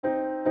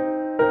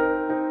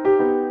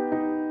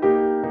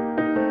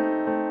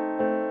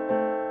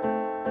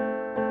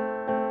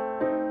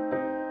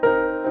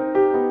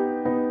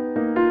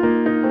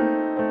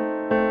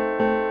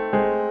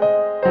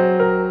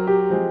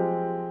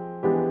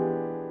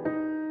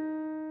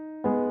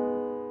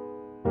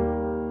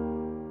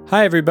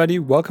Hi, everybody.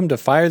 Welcome to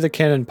Fire the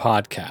Canon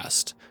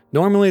podcast.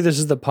 Normally, this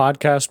is the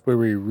podcast where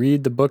we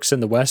read the books in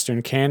the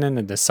Western canon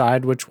and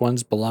decide which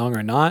ones belong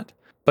or not.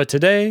 But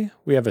today,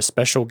 we have a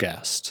special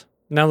guest.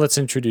 Now let's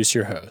introduce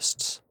your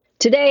hosts.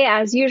 Today,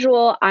 as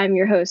usual, I'm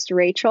your host,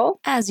 Rachel.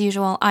 As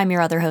usual, I'm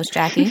your other host,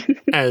 Jackie.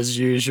 As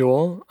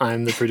usual,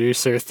 I'm the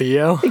producer,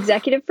 Theo.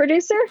 Executive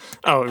producer?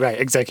 Oh, right.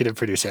 Executive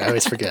producer. I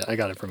always forget. I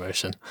got a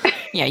promotion.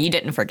 Yeah, you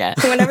didn't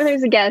forget. Whenever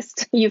there's a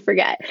guest, you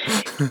forget.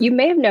 You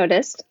may have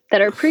noticed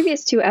that our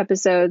previous two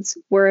episodes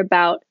were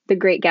about The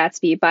Great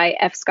Gatsby by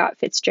F. Scott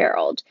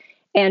Fitzgerald.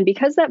 And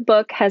because that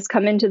book has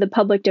come into the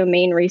public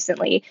domain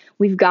recently,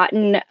 we've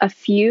gotten a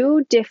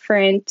few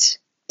different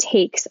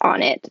takes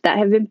on it that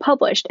have been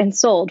published and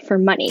sold for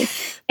money,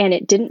 and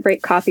it didn't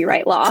break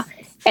copyright law.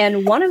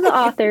 And one of the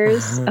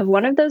authors of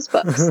one of those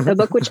books, a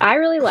book which I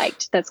really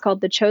liked, that's called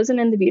The Chosen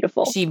and the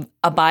Beautiful. She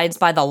abides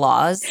by the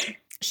laws.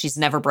 She's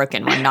never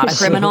broken one. Not a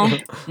criminal.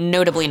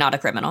 Notably not a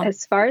criminal.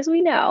 As far as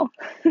we know.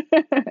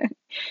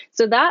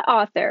 So that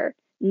author,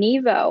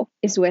 Nevo,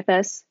 is with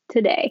us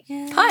today.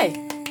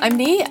 Hi, I'm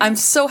Nee. I'm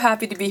so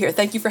happy to be here.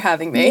 Thank you for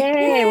having me.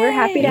 Yay, we're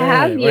happy to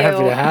have you. We're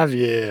happy to have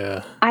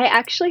you. I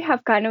actually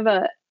have kind of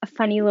a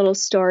funny little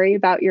story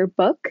about your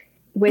book,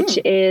 which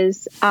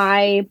is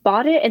I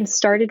bought it and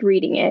started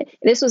reading it.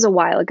 This was a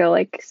while ago,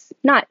 like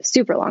not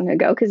super long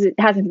ago because it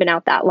hasn't been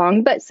out that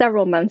long, but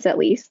several months at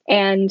least.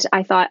 And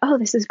I thought, oh,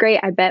 this is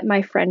great. I bet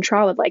my friend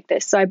Tra would like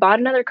this. So I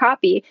bought another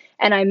copy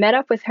and I met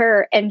up with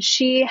her, and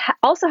she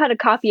also had a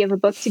copy of a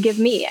book to give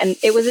me. And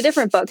it was a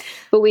different book,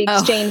 but we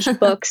exchanged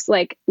books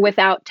like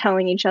without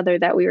telling each other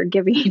that we were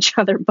giving each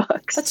other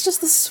books. That's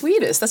just the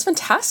sweetest. That's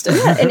fantastic.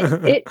 Yeah,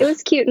 and it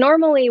was cute.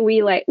 Normally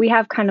we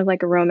have kind of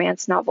like a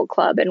romance novel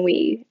club, and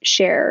we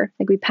share,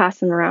 like we pass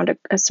them around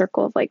a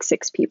circle of like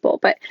 6 people.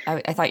 But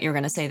I thought you were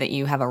going to say that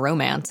you have a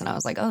romance, and I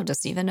was like, oh, does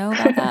Steven know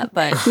about that?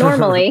 But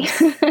normally.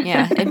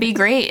 Yeah, it'd be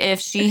great if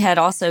she had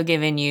also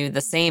given you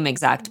the same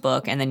exact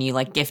book, and then you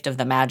like gift of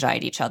the Magi'd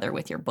each other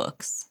with your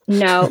books.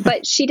 No,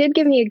 but she did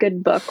give me a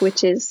good book,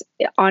 which is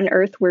On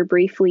Earth We're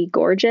Briefly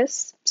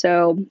Gorgeous.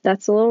 So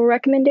that's a little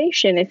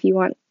recommendation if you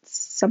want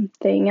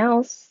something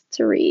else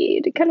to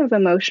read. Kind of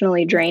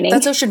emotionally draining.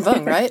 That's Ocean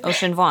Vuong, right?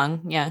 Ocean Vuong,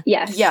 yeah.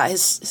 Yes. Yeah,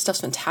 his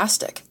stuff's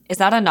fantastic. Is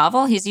that a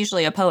novel? He's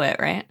usually a poet,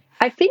 right?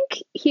 I think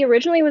he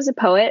originally was a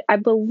poet. I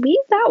believe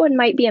that one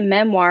might be a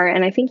memoir,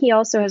 and I think he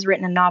also has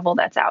written a novel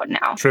that's out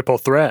now. Triple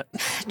threat.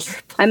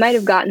 I might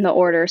have gotten the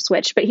order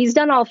switched, but he's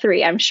done all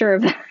 3. I'm sure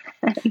of that.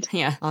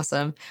 Yeah,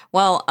 awesome.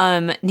 Well,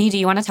 Nee, do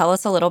you want to tell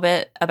us a little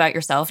bit about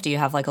yourself? Do you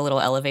have like a little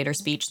elevator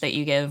speech that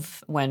you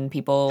give when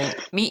people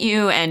meet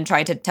you and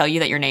try to tell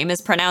you that your name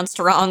is pronounced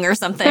wrong or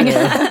something?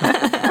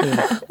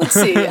 Let's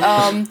see.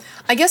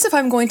 I guess if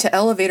I'm going to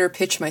elevator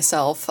pitch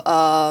myself,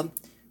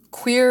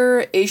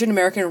 queer Asian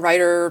American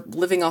writer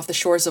living off the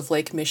shores of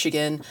Lake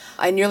Michigan.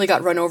 I nearly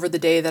got run over the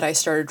day that I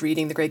started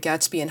reading The Great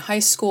Gatsby in high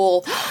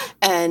school,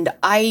 and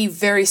I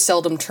very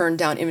seldom turn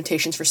down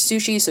invitations for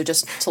sushi, so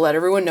just to let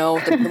everyone know,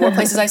 the more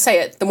places I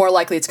say it, the more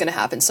likely it's going to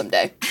happen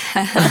someday.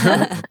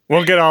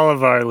 We'll get all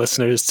of our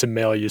listeners to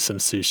mail you some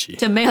sushi.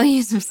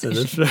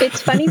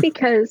 It's funny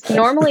because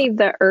normally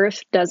the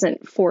earth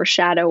doesn't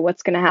foreshadow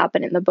what's going to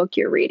happen in the book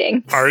you're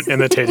reading. Art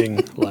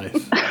imitating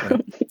life.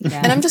 Right.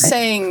 Yeah. And I'm just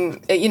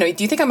saying, do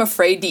you think I'm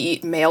afraid to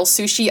eat male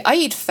sushi? I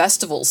eat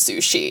festival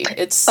sushi.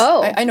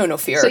 I know no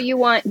fear. So do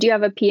you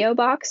have a P.O.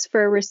 box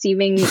for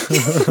receiving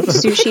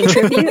sushi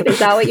tribute? Is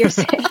that what you're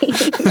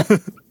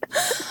saying?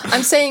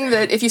 I'm saying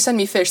that if you send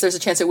me fish, there's a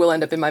chance it will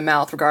end up in my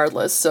mouth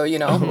regardless. So, It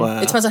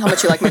depends on how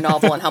much you like my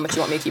novel and how much you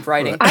want me to keep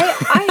writing.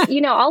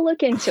 I'll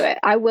look into it.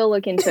 I will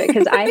look into it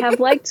because I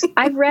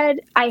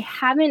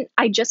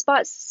just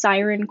bought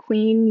Siren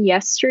Queen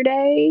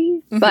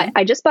yesterday, but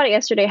I just bought it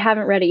yesterday. I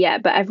haven't read it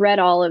yet, but I've read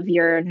all of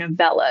your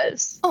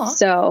novellas. Aww.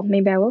 So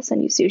maybe I will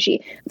send you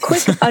sushi.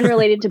 Quick,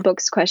 unrelated to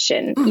books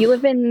question. You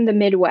live in the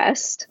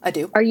Midwest. I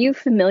do. Are you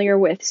familiar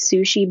with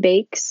sushi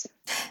bakes?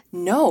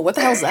 No, what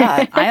the hell's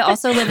that? I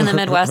also live in the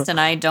Midwest, and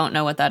I don't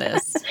know what that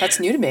is. That's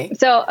new to me.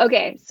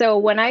 So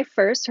when I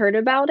first heard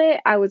about it,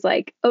 I was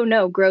like, oh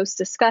no, gross,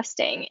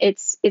 disgusting.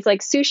 It's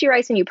like sushi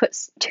rice, and you put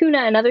tuna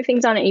and other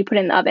things on it, and you put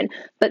it in the oven.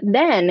 But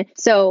then,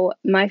 so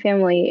my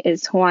family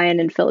is Hawaiian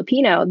and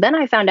Filipino. Then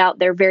I found out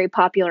they're very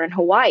popular in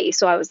Hawaii.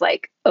 So I was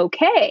like,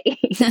 okay,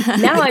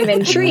 now I'm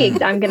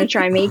intrigued. I'm going to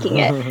try making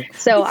it.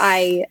 So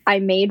I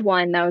made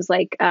one that was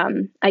like,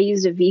 I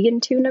used a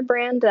vegan tuna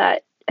brand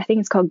that I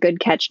think it's called Good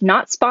Catch,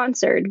 not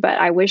sponsored, but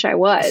I wish I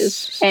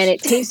was. And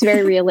it tastes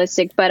very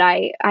realistic. But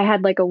I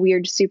had like a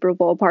weird Super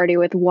Bowl party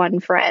with one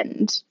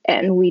friend,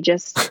 and we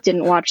just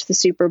didn't watch the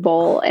Super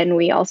Bowl. And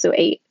we also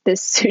ate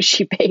this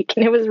sushi bake,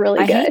 and it was really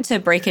good. I hate to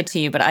break it to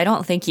you, but I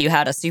don't think you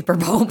had a Super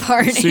Bowl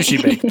party.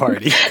 Sushi bake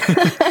party.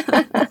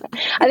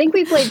 I think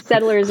we played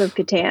Settlers of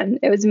Catan.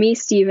 It was me,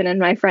 Steven, and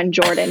my friend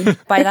Jordan.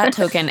 By that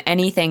token,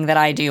 anything that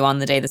I do on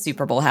the day the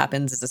Super Bowl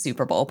happens is a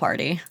Super Bowl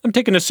party. I'm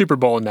taking a Super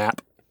Bowl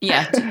nap.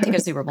 Yeah, take a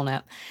Super Bowl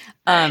nap.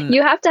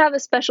 You have to have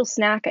a special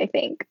snack, I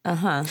think.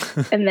 Uh-huh.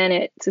 And then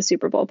it's a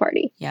Super Bowl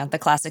party. Yeah, the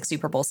classic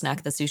Super Bowl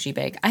snack, the sushi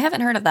bake. I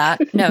haven't heard of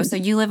that. No, so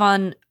you live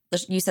on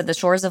You said the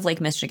shores of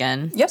Lake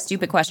Michigan. Yep.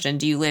 Stupid question.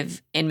 Do you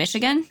live in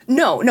Michigan?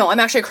 No, I'm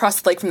actually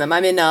across the lake from them.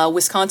 I'm in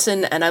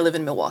Wisconsin, and I live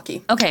in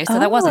Milwaukee. Okay, so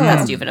that wasn't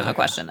that stupid of a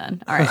question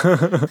then. All right.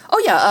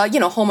 Oh,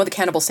 yeah, home of the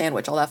cannibal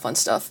sandwich, all that fun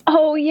stuff.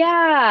 Oh,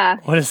 yeah.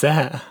 What is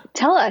that?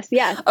 Tell us.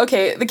 Yeah.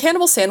 Okay, the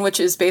cannibal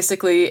sandwich is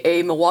basically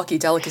a Milwaukee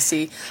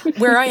delicacy.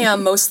 Where I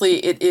am,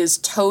 mostly it is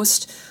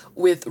toast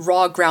with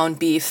raw ground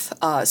beef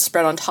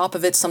spread on top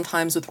of it,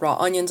 sometimes with raw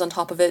onions on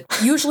top of it.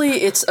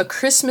 Usually it's a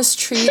Christmas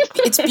treat.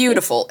 It's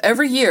beautiful.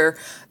 Every year,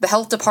 the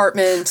health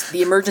department,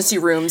 the emergency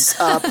rooms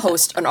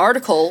post an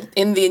article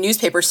in the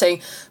newspaper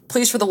saying,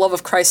 please, for the love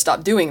of Christ,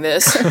 stop doing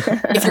this.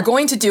 If you're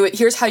going to do it,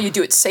 here's how you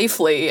do it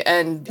safely.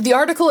 And the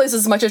article is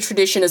as much a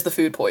tradition as the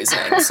food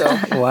poisoning. So,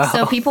 Wow.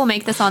 So people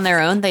make this on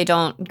their own? They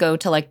don't go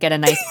to like get a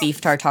nice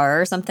beef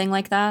tartare or something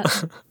like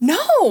that?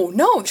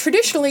 No.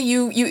 Traditionally,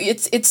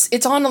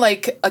 it's on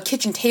like a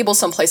kitchen table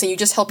someplace, and you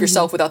just help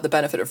yourself without the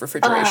benefit of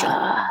refrigeration.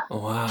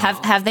 Wow.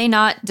 Have they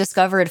not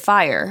discovered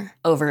fire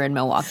over in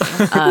Milwaukee?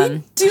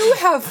 Do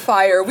have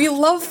fire. We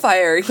love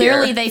fire here.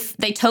 Clearly,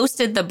 they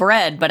toasted the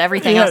bread, but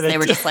everything else they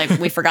were just like,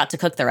 we forgot to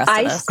cook the rest of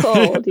Ice this.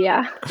 cold.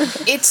 Yeah.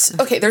 It's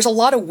okay. There's a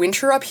lot of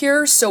winter up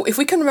here, so if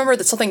we can remember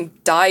that something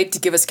died to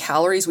give us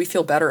calories, we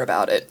feel better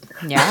about it.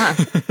 Yeah.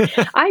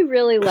 I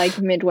really like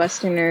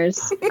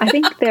Midwesterners. I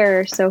think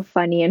they're so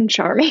funny and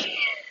charming.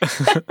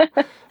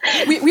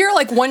 We are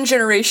like one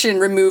generation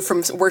removed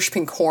from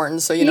worshiping corn,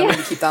 so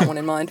maybe keep that one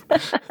in mind.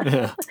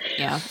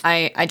 Yeah.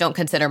 I don't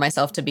consider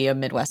myself to be a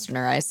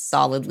Midwesterner. I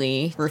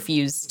solidly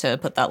refuse to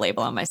put that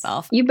label on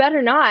myself. You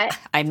better not.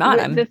 I'm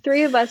not. The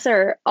three of us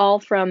are all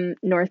from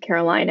North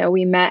Carolina.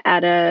 We met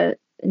at a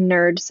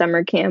nerd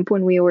summer camp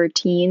when we were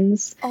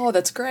teens. Oh,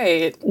 that's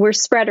great. We're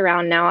spread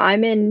around now.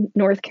 I'm in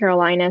North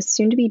Carolina,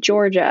 soon to be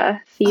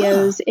Georgia.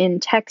 Theo's in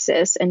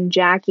Texas, and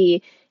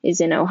Jackie is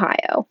in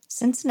Ohio.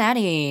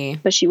 Cincinnati.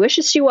 But she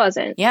wishes she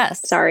wasn't.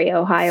 Yes. Sorry,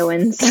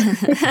 Ohioans.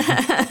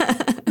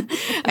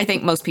 I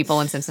think most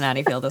people in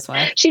Cincinnati feel this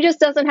way. She just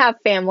doesn't have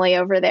family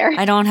over there.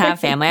 I don't have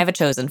family. I have a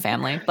chosen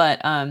family,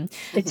 but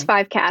It's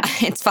 5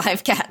 cats. it's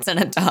 5 cats and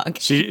a dog.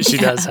 She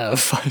does have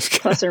 5 cats.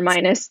 Plus or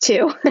minus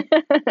 2.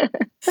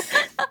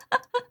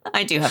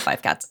 I do have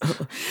 5 cats.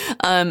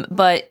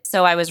 But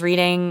so I was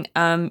reading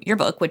your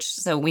book,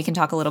 so we can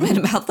talk a little bit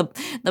about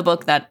the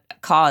book that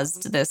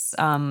caused this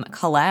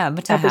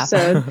collab to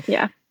happen.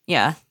 Yeah.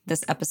 Yeah,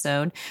 this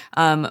episode,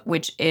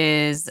 which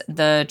is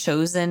The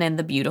Chosen and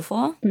the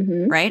Beautiful,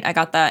 right? I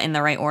got that in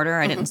the right order.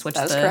 I didn't switch.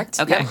 That is correct.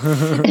 Okay.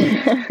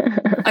 Yep.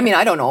 I mean,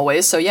 I don't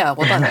always, so yeah,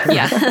 well done.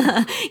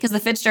 Yeah, because the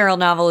Fitzgerald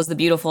novel is The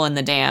Beautiful and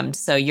the Damned,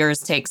 so yours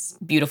takes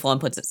Beautiful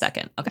and puts it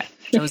second. Okay,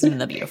 Chosen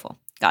and the Beautiful.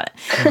 Got it.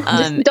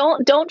 Just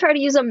don't try to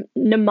use a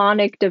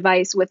mnemonic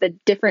device with a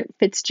different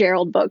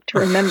Fitzgerald book to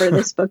remember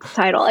this book's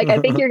title. Like, I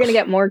think you're going to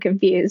get more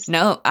confused.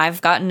 No,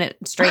 I've gotten it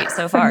straight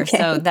so far. Okay.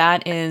 So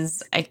that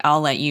is,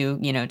 I'll let you,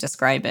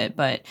 describe it,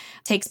 but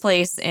takes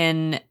place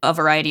in a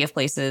variety of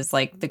places,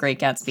 like The Great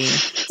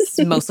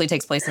Gatsby. Mostly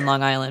takes place in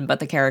Long Island, but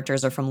the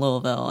characters are from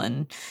Louisville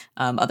and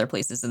other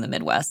places in the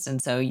Midwest.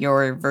 And so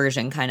your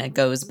version kind of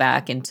goes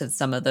back into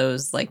some of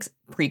those like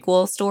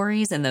prequel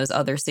stories in those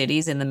other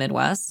cities in the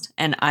Midwest.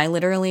 And I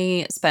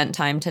literally spent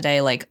time today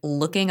like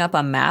looking up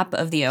a map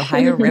of the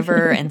Ohio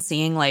River and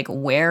seeing like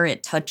where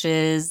it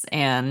touches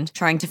and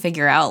trying to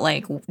figure out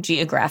like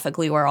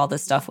geographically where all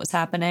this stuff was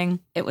happening.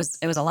 It was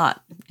a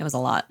lot. It was a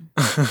lot.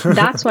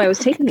 That's why it was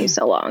taking you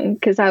so long,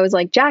 because I was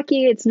like,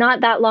 Jackie, it's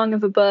not that long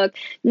of a book.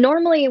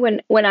 Normally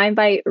when I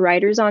invite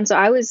writers on, so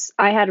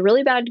I had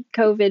really bad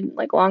COVID,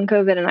 like long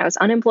COVID, and I was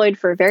unemployed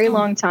for a very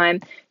long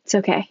time. It's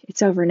okay.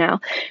 It's over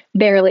now.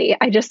 Barely.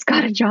 I just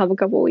got a job a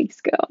couple weeks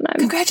ago. And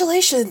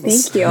Congratulations.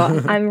 Thank you.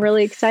 I'm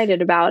really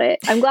excited about it.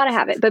 I'm glad I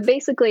have it. But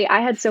basically,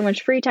 I had so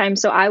much free time.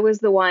 So I was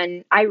the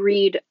one, I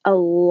read a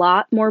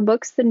lot more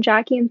books than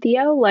Jackie and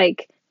Theo,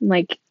 like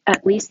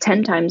at least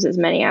 10 times as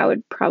many, I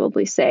would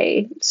probably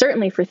say,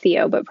 certainly for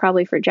Theo, but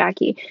probably for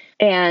Jackie.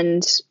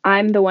 And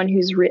I'm the one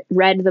who's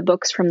read the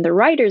books from the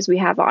writers we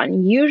have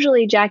on.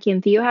 Usually Jackie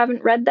and Theo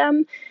haven't read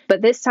them,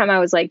 but this time I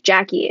was like,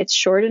 Jackie, it's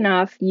short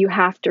enough. You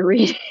have to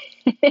read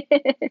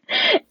it.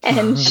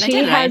 And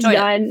she has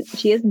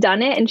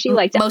done it and she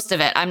liked it. Most of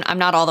it. I'm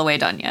not all the way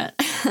done yet.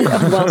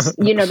 Well,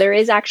 there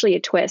is actually a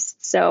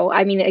twist. So,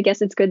 I mean, I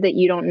guess it's good that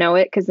you don't know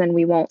it, because then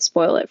we won't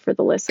spoil it for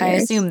the listeners. I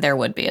assume there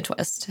would be a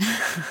twist.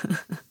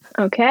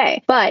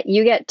 Okay. But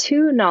you get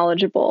 2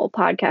 knowledgeable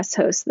podcast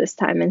hosts this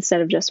time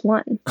instead of just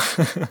 1.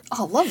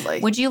 Oh, lovely.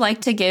 Would you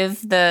like to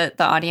give the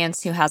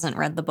audience who hasn't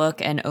read the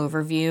book an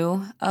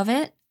overview of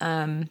it?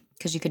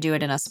 Because you could do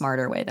it in a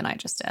smarter way than I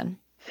just did.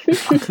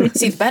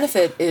 See, the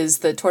benefit is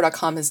that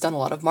Tor.com has done a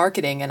lot of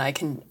marketing, and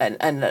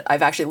and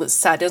I've actually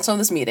sat in some of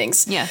those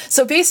meetings. Yeah.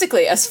 So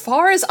basically, as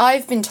far as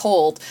I've been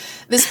told,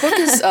 this book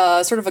is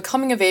sort of a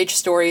coming-of-age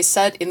story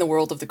set in the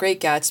world of The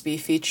Great Gatsby,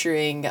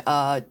 featuring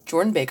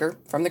Jordan Baker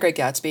from The Great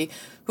Gatsby,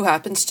 who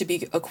happens to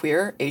be a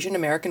queer Asian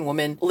American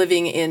woman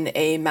living in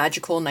a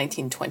magical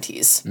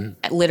 1920s.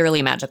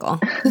 Literally magical.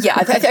 Yeah,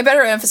 I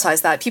better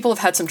emphasize that. People have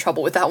had some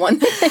trouble with that one.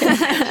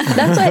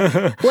 That's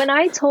what, when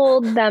I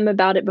told them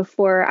about it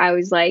before, I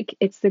was like,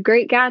 it's The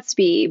Great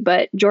Gatsby,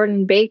 but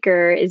Jordan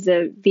Baker is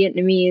a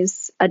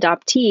Vietnamese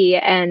adoptee,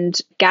 and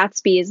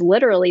Gatsby is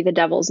literally the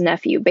devil's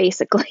nephew,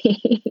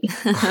 basically.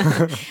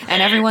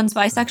 And everyone's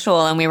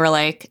bisexual. And we were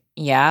like,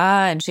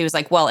 yeah. And she was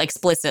like, well,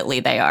 explicitly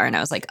they are. And I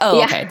was like, oh,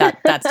 Yeah. okay,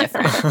 that's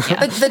different.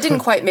 Yeah. That didn't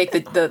quite make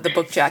the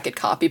book jacket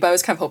copy, but I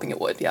was kind of hoping it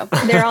would, yeah.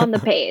 They're on the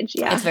page,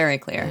 yeah. It's very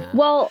clear.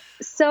 Well,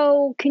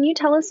 so can you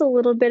tell us a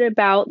little bit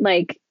about,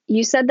 like,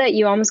 you said that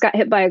you almost got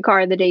hit by a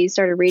car the day you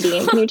started reading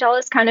it. Can you tell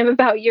us kind of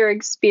about your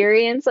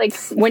experience? Like,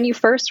 when you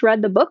first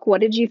read the book, what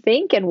did you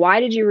think and why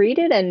did you read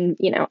it, and,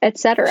 you know, et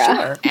cetera?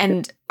 Sure.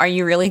 And are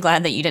you really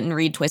glad that you didn't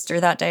read Twister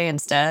that day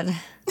instead?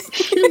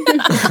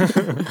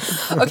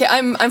 Okay,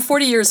 I'm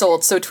 40 years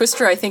old, so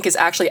Twister, I think, is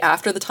actually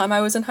after the time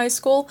I was in high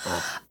school.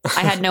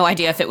 I had no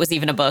idea if it was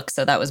even a book,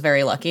 so that was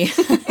very lucky.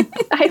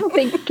 I don't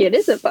think it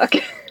is a book.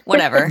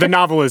 Whatever. The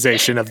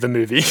novelization of the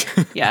movie.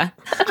 Yeah.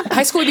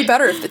 High school would be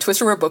better if the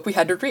Twister were a book we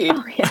had to read.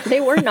 Oh, yeah. They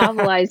were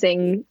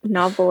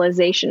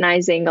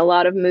novelizationizing a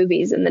lot of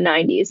movies in the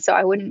 90s, so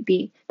I wouldn't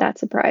be that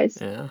surprised.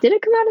 Yeah. Did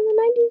it come out in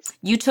the 90s?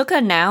 You took a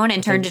noun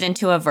and turned it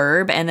into a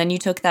verb, and then you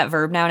took that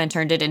verb noun and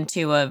turned it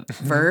into a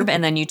verb,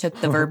 and then you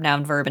took the verb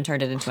noun verb and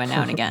turned it into a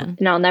noun again.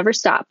 And I'll never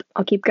stop.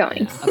 I'll keep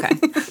going. Okay.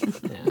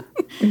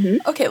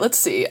 Okay, let's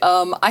see.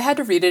 I had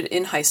to read it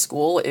in high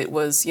school. It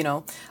was,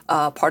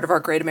 part of our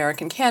Great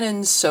American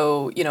Canon,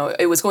 so,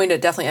 it was going to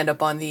definitely end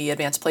up on the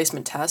advanced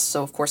placement test,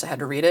 so of course I had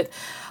to read it.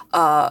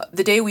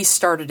 The day we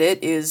started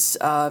it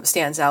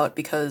stands out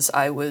because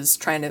I was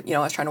trying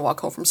to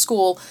walk home from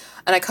school,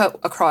 and I cut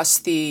across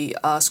the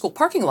school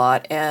parking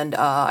lot, and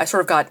I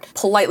sort of got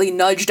politely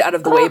nudged out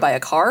of the way by a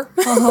car.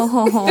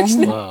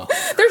 Wow.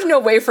 There's no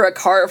way for a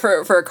car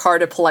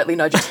to politely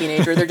nudge a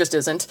teenager. There just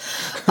isn't.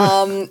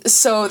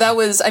 So that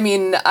was,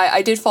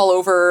 I did fall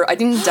over. I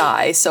didn't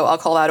die, so I'll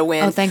call that a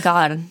win. Oh, thank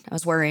God. I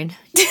was worried.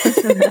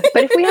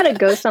 But if we had a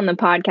ghost on the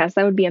podcast,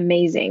 that would be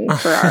amazing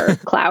for our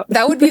clout.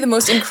 That would be the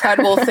most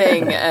incredible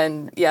thing.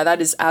 And yeah, that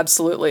is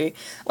absolutely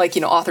like,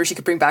 authors you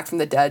could bring back from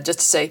the dead just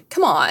to say,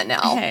 come on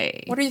now.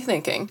 Hey. What are you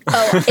thinking?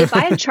 Oh, if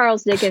I had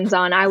Charles Dickens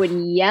on, I would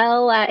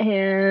yell at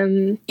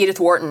him. Edith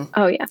Wharton.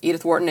 Oh, yeah.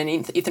 Edith Wharton and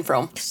Ethan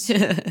Frome.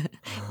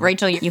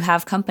 Rachel, you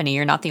have company.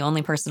 You're not the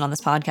only person on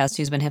this podcast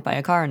who's been hit by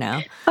a car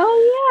now.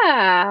 Oh,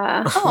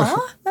 yeah.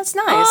 Aw, that's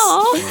nice.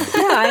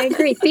 Yeah, I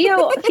agree.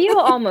 Theo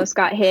almost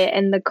got hit,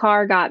 and the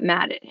car got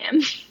mad at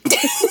him.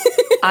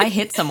 I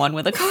hit someone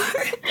with a car.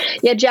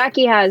 Yeah,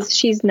 Jackie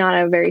she's not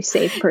a very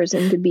safe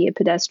person to be a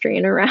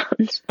pedestrian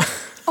around.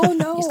 Oh,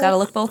 no. You just got to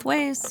look both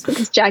ways.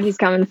 Because Jackie's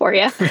coming for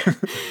you.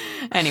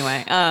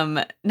 Anyway,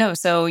 no,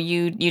 so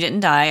you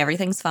didn't die.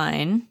 Everything's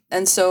fine.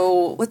 And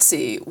so, let's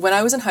see. When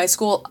I was in high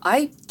school,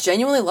 I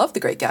genuinely loved The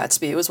Great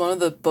Gatsby. It was one of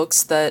the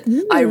books that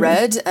I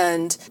read.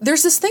 And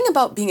there's this thing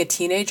about being a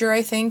teenager,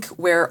 I think,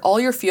 where all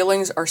your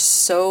feelings are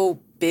so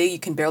big you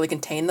can barely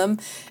contain them.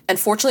 And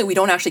fortunately, we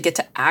don't actually get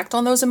to act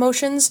on those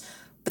emotions.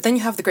 But then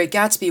you have The Great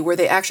Gatsby, where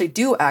they actually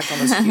do act on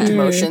those huge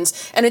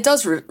emotions, and it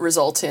does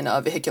result in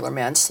vehicular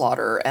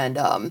manslaughter and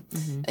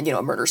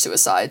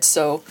murder-suicide.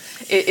 So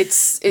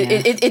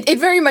it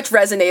very much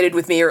resonated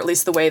with me, or at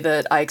least the way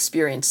that I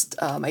experienced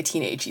my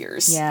teenage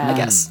years. Yeah, I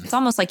guess it's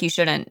almost like you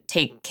shouldn't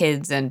take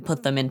kids and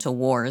put them into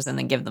wars and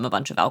then give them a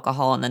bunch of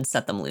alcohol and then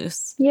set them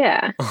loose.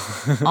 Yeah.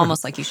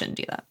 Almost like you shouldn't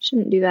do that.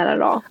 Shouldn't do that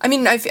at all. I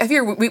mean, I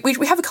figure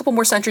we have a couple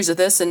more centuries of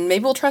this, and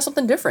maybe we'll try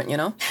something different.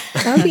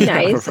 That would be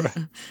nice.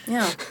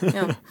 Yeah.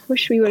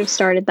 Wish we would have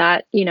started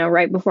that,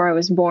 right before I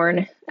was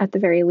born, at the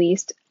very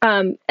least.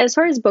 As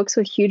far as books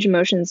with huge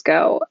emotions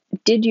go,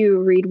 did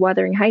you read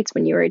Wuthering Heights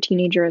when you were a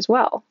teenager as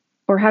well?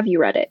 Or have you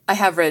read it? I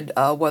have read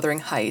Wuthering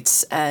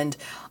Heights, and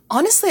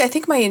honestly, I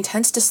think my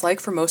intense dislike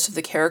for most of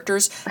the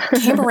characters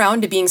came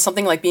around to being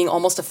something like being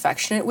almost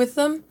affectionate with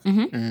them.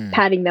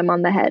 Patting them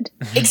on the head.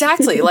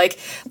 Exactly. Like,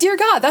 dear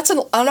God, that's an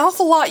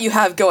awful lot you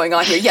have going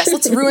on here. Yes,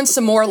 let's ruin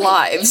some more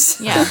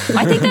lives. Yeah,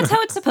 I think that's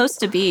how it's supposed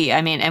to be.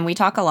 I mean, and we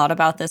talk a lot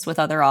about this with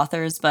other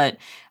authors, but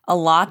a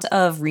lot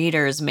of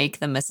readers make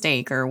the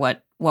mistake, or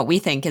what we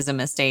think is a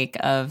mistake,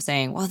 of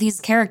saying, well,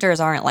 these characters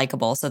aren't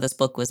likable, so this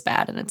book was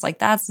bad. And it's like,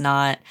 that's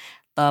not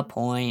the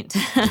point.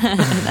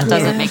 That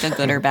doesn't make a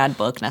good or bad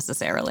book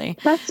necessarily.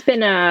 That's been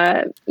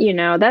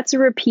that's a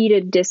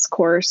repeated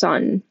discourse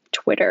on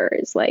Twitter,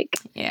 is like,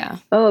 yeah,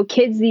 oh,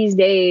 kids these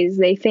days,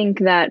 they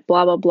think that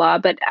blah, blah, blah.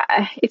 But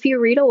if you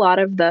read a lot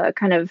of the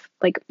kind of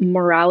like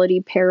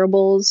morality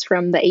parables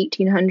from the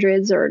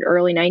 1800s or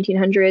early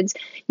 1900s,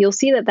 you'll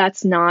see that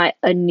that's not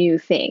a new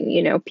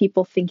thing.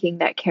 People thinking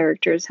that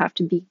characters have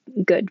to be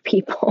good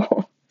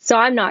people. So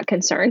I'm not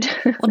concerned.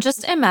 Well,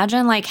 just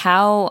imagine like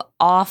how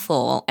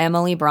awful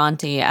Emily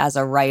Bronte as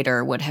a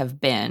writer would have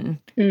been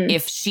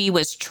if she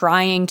was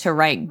trying to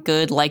write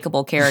good,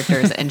 likable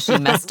characters and she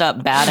messed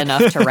up bad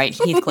enough to write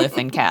Heathcliff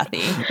and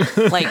Kathy.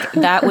 Like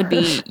that would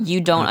be,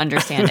 you don't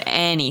understand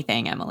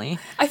anything, Emily.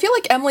 I feel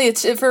like Emily,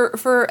 it's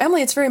for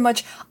Emily, it's very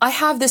much, I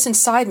have this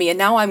inside me and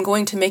now I'm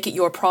going to make it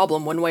your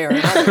problem one way or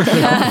another.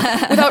 You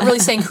know? Without really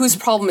saying whose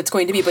problem it's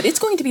going to be, but it's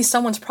going to be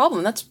someone's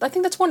problem. I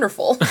think that's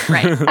wonderful.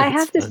 Right. I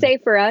have to say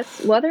for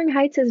us, Wuthering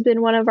Heights has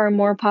been one of our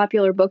more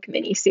popular book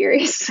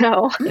miniseries.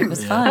 So It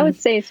was fun. I would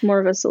say it's more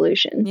of a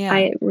solution. Yeah.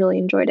 I really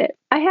enjoyed it.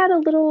 I had a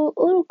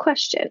little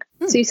question.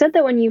 So you said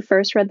that when you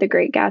first read The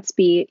Great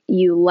Gatsby,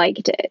 you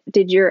liked it.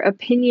 Did your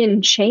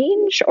opinion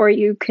change or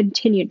you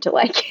continued to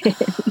like it?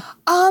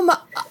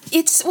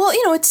 It's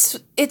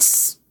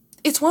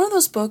one of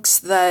those books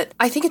that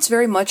I think it's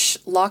very much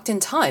locked in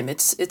time.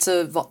 It's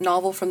a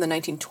novel from the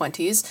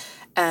 1920s,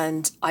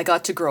 and I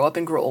got to grow up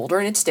and grow older,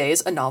 and it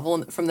stays a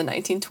novel from the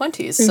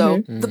 1920s.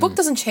 So the book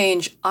doesn't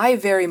change. I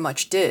very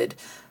much did.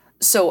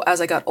 So as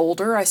I got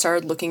older, I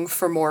started looking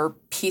for more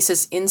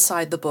pieces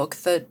inside the book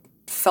that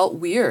felt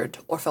weird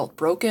or felt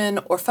broken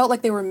or felt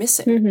like they were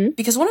missing.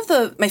 Because one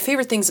of my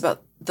favorite things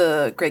about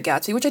The Great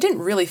Gatsby, which I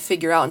didn't really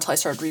figure out until I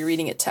started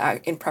rereading it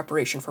in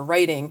preparation for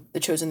writing The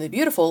Chosen and the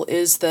Beautiful,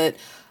 is that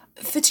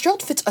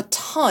Fitzgerald fits a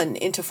ton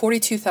into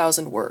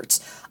 42,000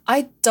 words.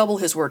 I double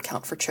his word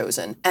count for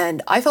Chosen,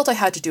 and I felt I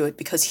had to do it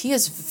because he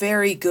is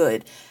very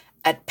good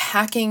at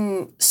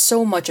packing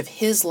so much of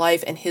his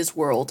life and his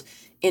world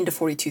into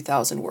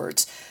 42,000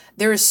 words.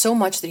 There is so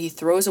much that he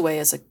throws away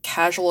as a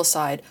casual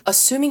aside,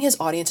 assuming his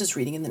audience is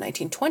reading in the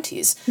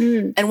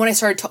 1920s. And when I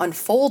started to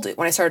unfold it,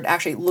 when I started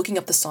actually looking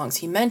up the songs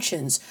he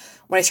mentions,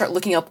 when I started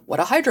looking up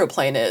what a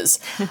hydroplane is,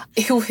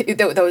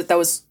 that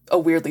was a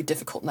weirdly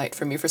difficult night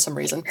for me for some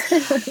reason.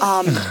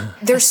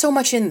 There's so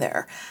much in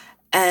there.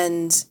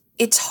 And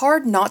it's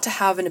hard not to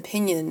have an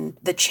opinion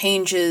that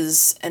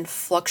changes and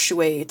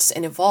fluctuates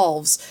and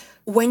evolves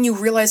when you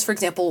realize, for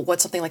example,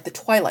 what something like the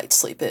Twilight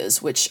Sleep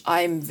is, which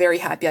I'm very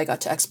happy I got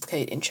to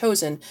explicate in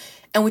Chosen,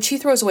 and which he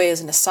throws away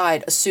as an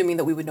aside, assuming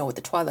that we would know what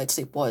the Twilight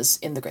Sleep was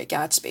in The Great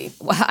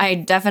Gatsby. Well, I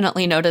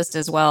definitely noticed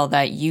as well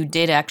that you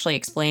did actually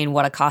explain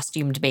what a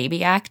costumed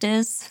baby act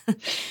is.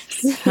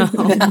 So,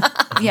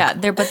 yeah,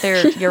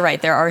 you're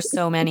right. There are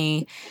so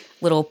many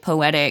little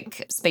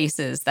poetic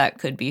spaces that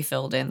could be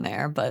filled in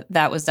there, but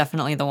that was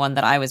definitely the one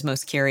that I was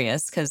most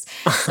curious because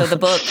so the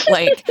book,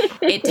 like,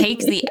 it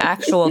takes the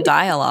actual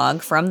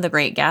dialogue from The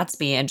Great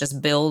Gatsby and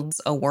just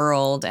builds a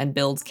world and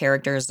builds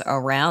characters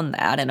around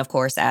that, and of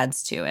course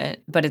adds to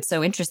it. But it's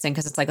so interesting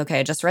because it's like,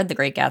 okay, I just read The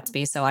Great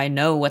Gatsby, so I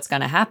know what's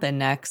going to happen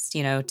next,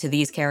 to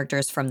these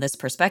characters from this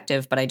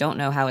perspective, but I don't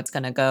know how it's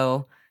going to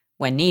go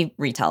when Nee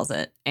retells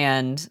it.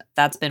 And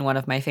that's been one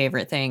of my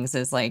favorite things,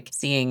 is like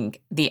seeing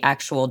the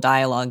actual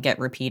dialogue get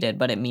repeated,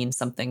 but it means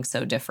something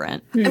so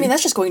different. I mean,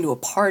 that's just going to a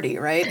party,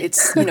 right?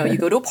 It's, you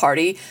go to a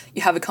party,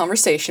 you have a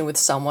conversation with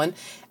someone,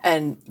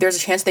 and there's a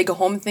chance they go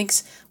home and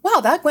thinks,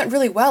 wow, that went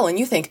really well. And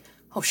you think,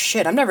 oh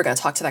shit, I'm never going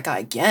to talk to that guy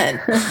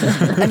again.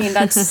 I mean,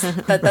 that's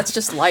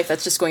just life.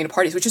 That's just going to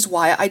parties, which is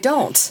why I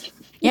don't.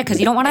 Yeah, because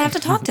you don't want to have to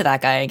talk to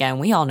that guy again.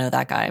 We all know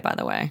that guy, by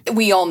the way.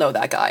 We all know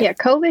that guy. Yeah,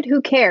 COVID,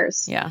 who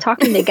cares? Yeah.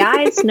 Talking to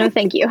guys, no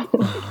thank you.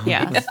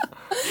 Yeah.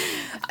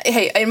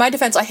 Hey, in my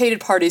defense, I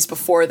hated parties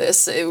before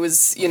this. It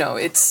was,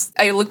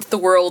 I looked at the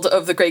world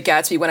of The Great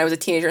Gatsby when I was a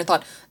teenager and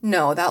thought,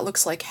 no, that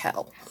looks like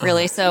hell.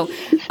 Really? So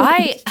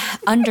I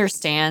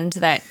understand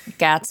that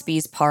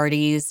Gatsby's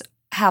parties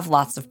have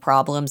lots of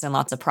problems and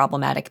lots of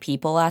problematic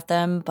people at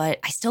them, but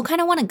I still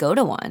kind of want to go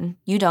to one.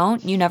 You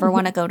don't? You never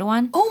want to go to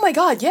one? Oh my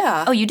God,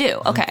 yeah. Oh, you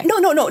do? Okay.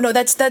 No.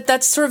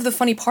 That's sort of the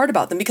funny part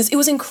about them, because it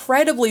was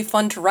incredibly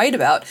fun to write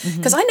about,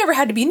 because I never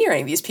had to be near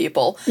any of these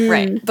people.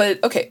 Right.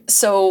 But okay,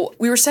 so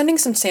we were sending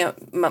some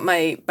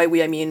by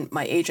we I mean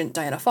my agent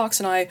Diana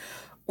Fox and I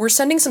were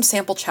sending some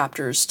sample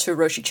chapters to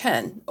Roshi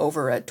Chen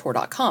over at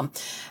Tor.com.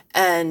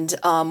 And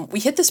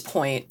we hit this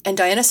point, and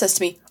Diana says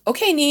to me,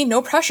 okay, Nee,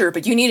 no pressure,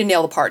 but you need to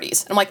nail the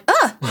parties. And I'm like,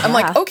 I'm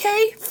like,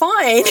 okay,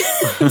 fine.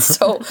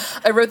 So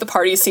I wrote the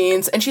party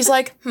scenes, and she's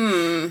like,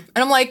 And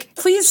I'm like,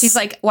 please. She's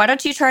like, why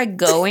don't you try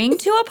going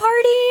to a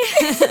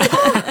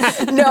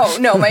party?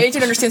 No, my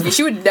agent understands me.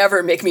 She would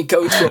never make me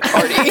go to a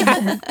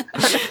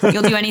party.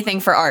 You'll do anything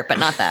for art, but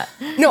not that.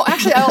 No,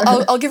 actually,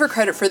 I'll give her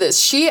credit for this.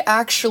 She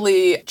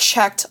actually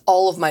checked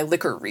all of my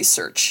liquor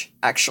research,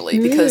 actually,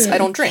 because I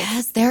don't drink.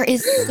 Yes, there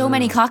is so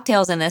many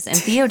cocktails in this, and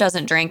Theo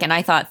doesn't drink, and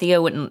I thought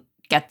Theo wouldn't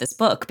get this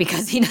book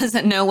because he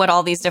doesn't know what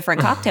all these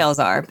different cocktails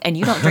are, and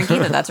you don't drink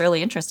either. That's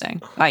really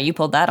interesting. Wow, you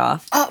pulled that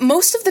off.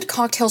 Most of the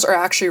cocktails are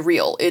actually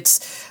real.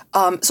 It's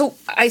so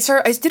I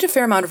did a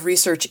fair amount of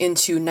research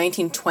into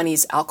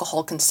 1920s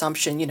alcohol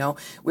consumption.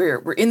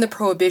 We're in the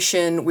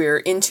Prohibition, we're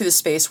into the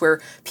space where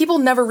people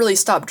never really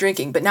stopped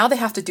drinking, but now they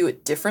have to do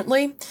it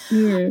differently.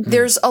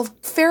 There's a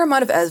fair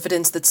amount of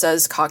evidence that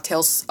says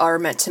cocktails are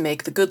meant to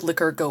make the good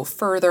liquor go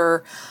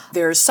further.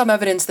 There's some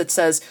evidence that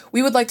says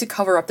we would like to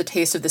cover up the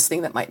taste of this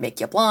thing that might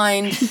make you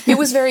blind. It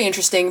was very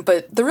interesting,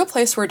 but the real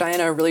place where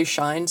Diana really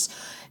shines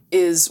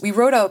is we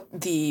wrote up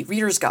the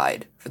reader's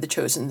guide for The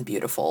Chosen and the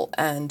Beautiful,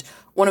 and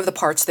one of the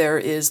parts there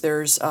is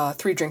there's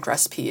 3 drink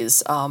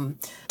recipes,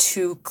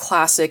 2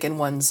 classic and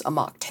one's a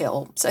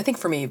mocktail. So I think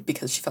for me,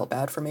 because she felt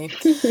bad for me,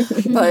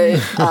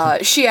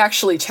 but she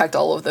actually checked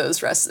all of those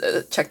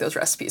checked those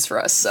recipes for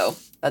us. So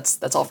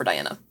that's all for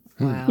Diana.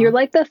 Wow. You're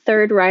like the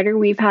third writer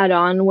we've had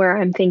on where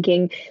I'm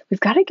thinking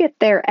we've got to get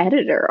their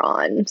editor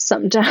on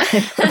sometime.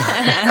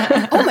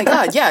 Oh my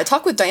God. Yeah.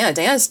 Talk with Diana.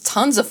 Diana's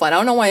tons of fun. I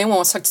don't know why anyone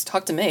wants to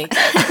talk to me.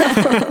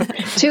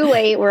 Too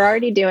late. We're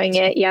already doing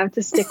it. You have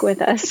to stick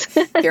with us.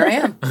 Here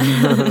I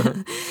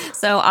am.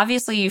 So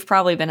obviously you've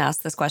probably been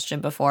asked this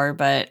question before,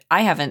 but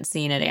I haven't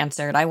seen it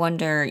answered. I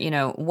wonder,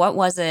 what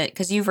was it?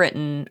 Because you've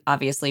written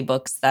obviously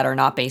books that are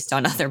not based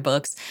on other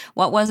books.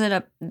 What was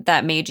it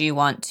that made you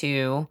want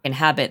to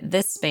inhabit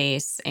this space?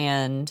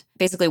 And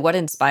basically what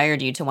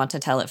inspired you to want to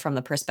tell it from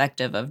the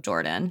perspective of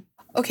Jordan?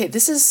 Okay,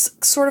 this is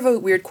sort of a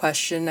weird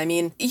question. I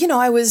mean, it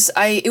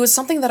was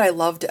something that I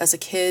loved as a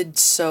kid.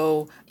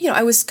 So,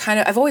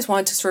 I've always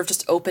wanted to sort of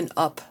just open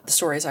up the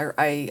stories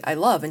I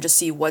love and just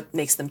see what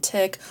makes them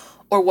tick,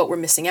 or what we're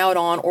missing out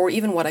on, or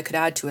even what I could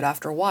add to it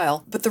after a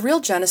while. But the real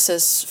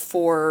genesis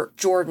for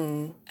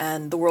Jordan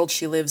and the world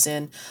she lives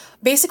in,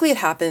 basically it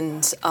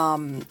happened,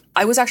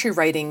 I was actually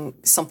writing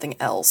something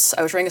else.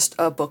 I was writing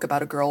a book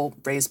about a girl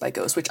raised by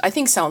ghosts, which I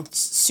think sounds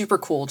super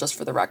cool, just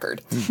for the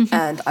record.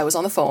 And I was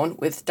on the phone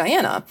with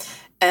Diana,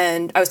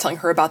 and I was telling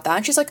her about that,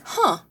 and she's like,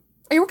 are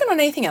you working on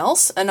anything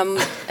else? And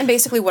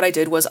basically what I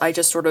did was I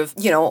just sort of,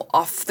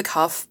 off the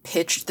cuff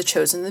pitched The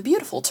Chosen and the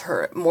Beautiful to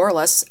her, more or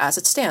less as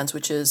it stands,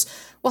 which is,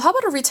 well, how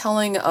about a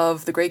retelling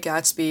of The Great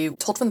Gatsby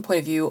told from the point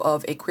of view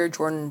of a queer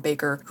Jordan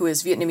Baker who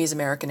is Vietnamese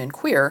American and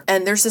queer?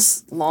 And there's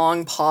this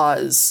long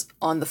pause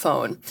on the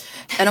phone.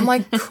 And I'm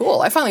like,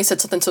 cool, I finally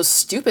said something so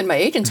stupid, my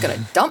agent's going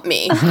to dump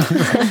me.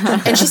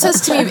 And she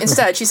says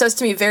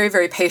to me very,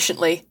 very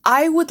patiently,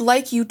 I would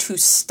like you to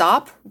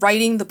stop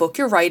writing the book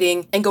you're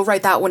writing and go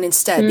write that one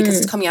instead, because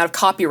it's coming out of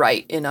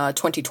copyright in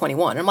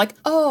 2021. And I'm like,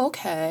 oh,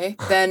 okay.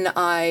 Then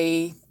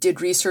I did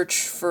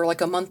research for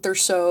like a month or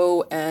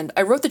so, and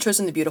I wrote The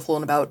Chosen and the Beautiful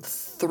in about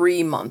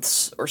 3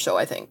 months or so,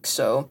 I think.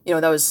 So,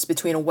 that was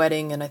between a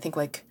wedding and I think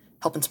like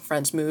helping some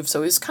friends move.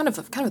 So it was kind of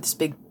this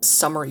big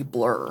summary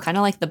blur. Kind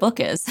of like the book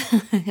is.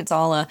 It's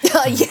all a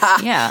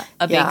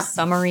big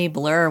summary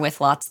blur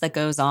with lots that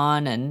goes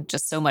on and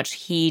just so much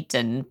heat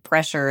and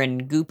pressure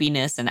and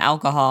goopiness and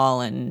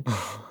alcohol and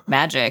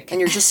magic. And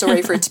you're just so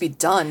ready for it to be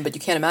done, but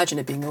you can't imagine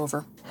it being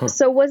over.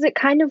 So was it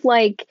kind of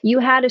like you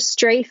had a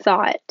stray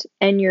thought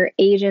and your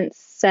agent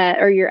said,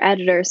 or your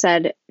editor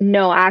said,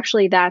 no,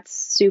 actually that's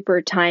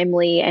super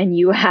timely and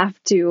you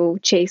have to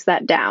chase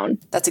that down?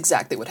 That's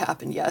exactly what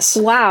happened, yes.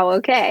 Wow,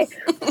 okay.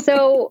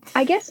 So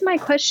I guess my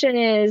question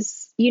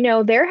is,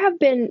 there have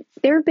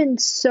been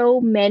so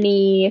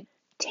many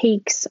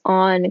takes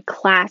on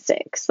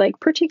classics, like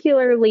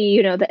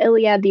particularly, the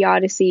Iliad, the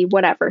Odyssey,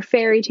 whatever,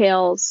 fairy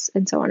tales,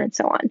 and so on and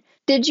so on.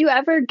 Did you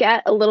ever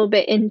get a little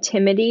bit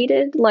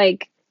intimidated?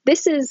 Like,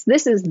 this is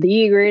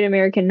the great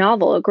American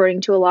novel,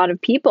 according to a lot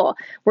of people.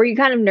 Were you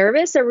kind of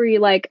nervous, or were you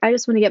like, I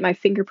just want to get my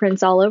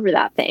fingerprints all over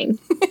that thing?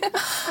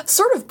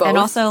 Sort of both. And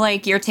also,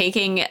 like, you're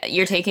taking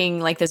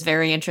like this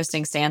very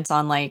interesting stance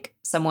on like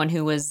someone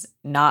who was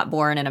not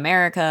born in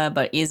America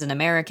but is an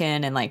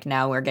American, and like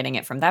now we're getting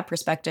it from that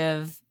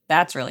perspective.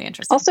 That's really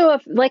interesting. Also, a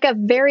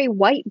very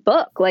white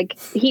book. Like,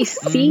 he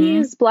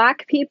sees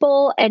Black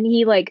people and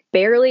he like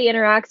barely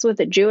interacts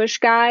with a Jewish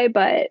guy,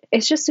 but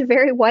it's just a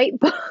very white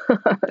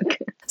book.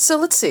 So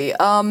let's see.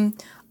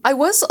 I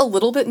was a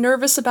little bit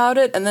nervous about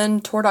it, and then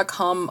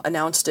Tor.com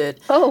announced it.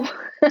 Oh,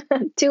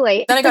 too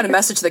late. Then I got a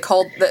message that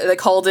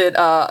called it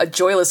a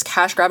joyless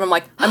cash grab. I'm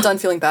like, I'm done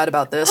feeling bad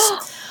about this.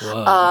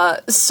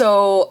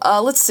 So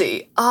let's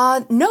see.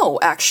 No,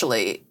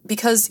 actually,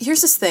 because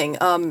here's this thing.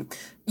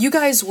 You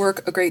guys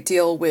work a great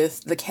deal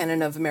with the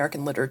canon of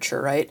American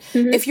literature, right?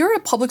 Mm-hmm. If you're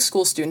a public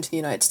school student in the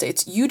United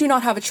States, you do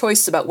not have a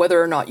choice about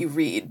whether or not you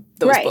read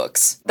those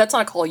books. That's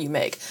not a call you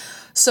make.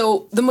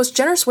 So the most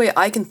generous way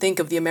I can think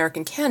of the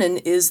American canon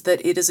is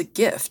that it is a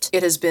gift.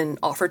 It has been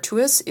offered to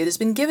us, it has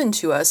been given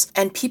to us,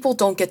 and people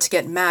don't get to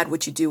get mad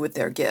what you do with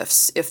their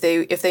gifts if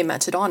they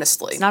meant it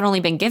honestly. It's not only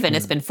been given,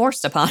 it's been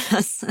forced upon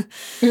us.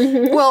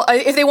 Well,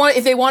 if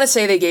they want to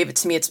say they gave it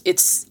to me,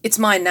 it's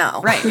mine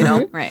now. Right.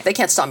 Right. They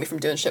can't stop me from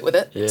doing shit with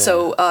it. Yeah.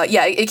 So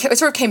it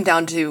sort of came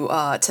down to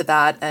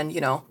that, and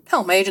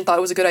hell, my agent thought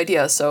it was a good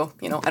idea, so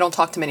I don't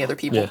talk to many other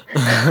people.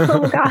 Yeah.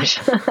 Oh gosh.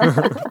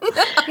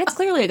 It's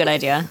clearly a good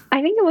idea.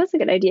 I think it was a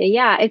good idea.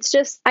 Yeah, it's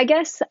just, I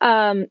guess,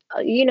 so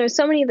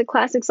many of the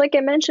classics, like I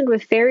mentioned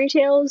with fairy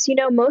tales,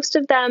 most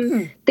of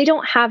them, they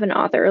don't have an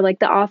author. Like,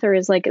 the author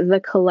is like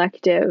the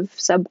collective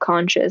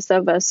subconscious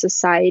of a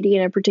society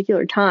in a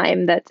particular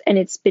time, and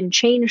it's been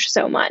changed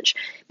so much.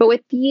 But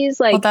with these,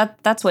 like... Well,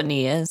 that's what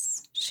Nee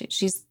is.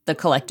 She's the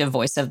collective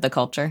voice of the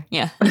culture.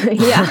 Yeah.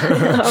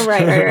 Yeah. Oh,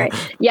 right.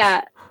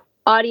 Yeah.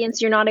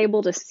 audience, you're not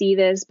able to see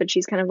this, but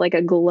she's kind of like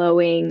a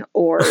glowing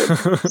orb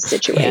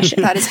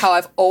situation. That is how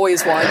I've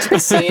always wanted to be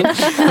seen.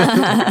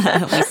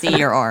 We see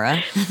your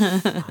aura.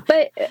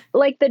 But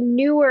like the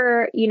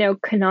newer,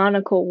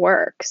 canonical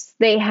works,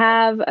 they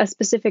have a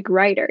specific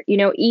writer.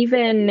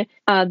 Even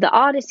the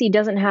Odyssey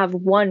doesn't have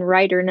one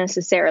writer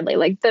necessarily.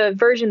 Like the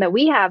version that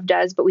we have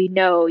does, but we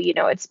know,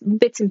 it's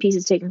bits and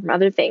pieces taken from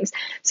other things.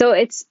 So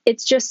it's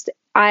just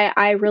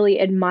I really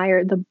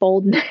admire the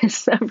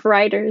boldness of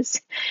writers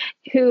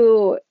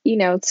who,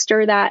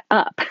 stir that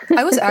up.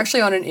 I was actually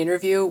on an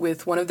interview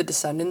with one of the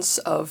descendants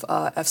of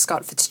F.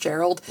 Scott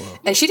Fitzgerald,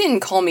 and she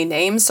didn't call me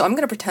names, so I'm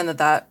going to pretend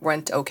that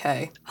went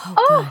okay.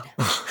 Oh,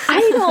 good. I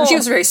don't. She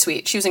was very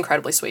sweet. She was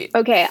incredibly sweet.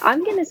 Okay,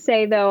 I'm going to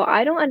say, though,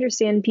 I don't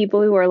understand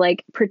people who are,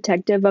 like,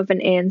 protective of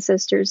an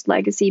ancestor's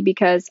legacy,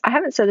 because I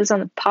haven't said this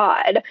on the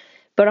pod,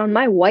 but on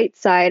my white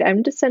side,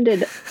 I'm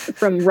descended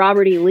from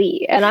Robert E.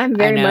 Lee, and I'm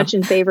very much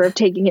in favor of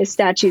taking his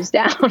statues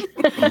down.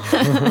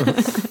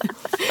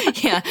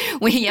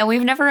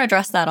 We've never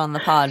addressed that on the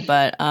pod,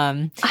 but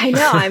I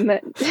know I'm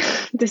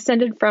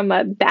descended from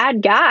a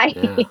bad guy.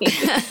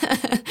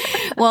 Yeah.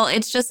 Well,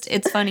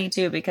 it's funny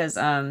too because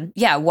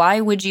why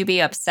would you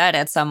be upset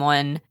at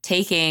someone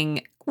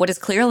taking what is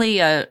clearly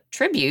a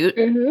tribute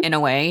in a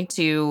way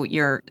to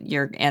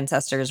your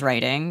ancestors'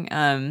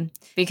 writing?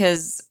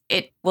 Because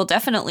it will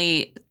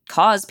definitely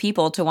cause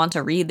people to want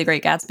to read The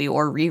Great Gatsby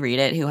or reread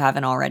it who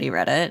haven't already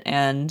read it.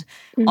 And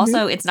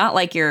also, it's not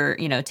like you're,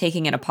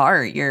 taking it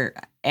apart.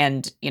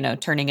 And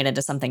turning it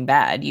into something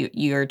bad.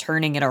 You're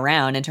turning it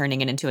around and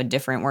turning it into a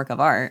different work of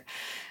art.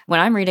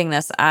 When I'm reading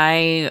this,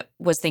 I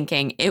was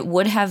thinking it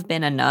would have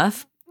been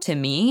enough to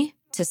me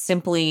to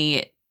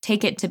simply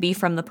take it to be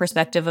from the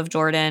perspective of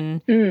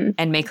Jordan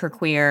and make her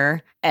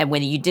queer, and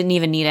when you didn't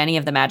even need any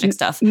of the magic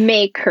stuff.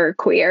 Make her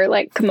queer,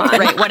 like, come on.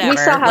 Right, whatever. We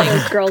saw how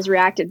those girls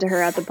reacted to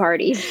her at the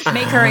parties.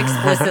 Make her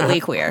explicitly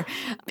queer.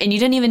 And you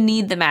didn't even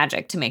need the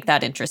magic to make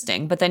that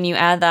interesting. But then you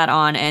add that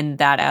on, and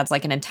that adds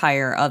like an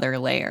entire other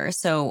layer.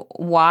 So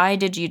why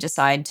did you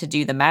decide to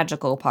do the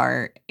magical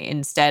part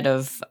instead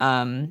of,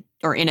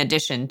 or in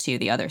addition to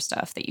the other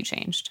stuff that you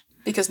changed?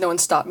 Because no one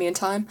stopped me in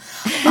time.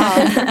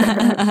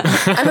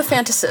 I'm a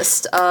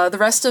fantasist. The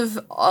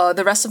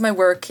rest of my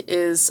work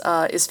is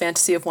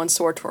fantasy of one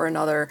sort or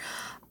another.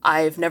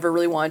 I've never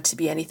really wanted to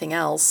be anything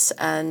else,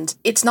 and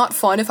it's not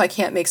fun if I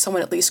can't make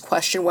someone at least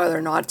question whether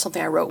or not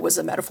something I wrote was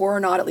a metaphor or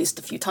not. At least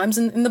a few times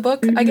in the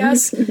book, I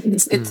guess.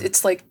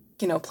 It's like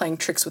playing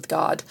tricks with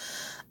God.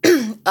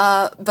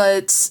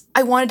 But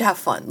I wanted to have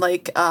fun.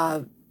 Like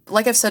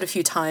I've said a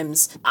few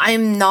times,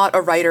 I'm not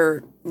a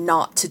writer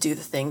not to do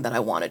the thing that I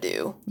want to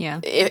do.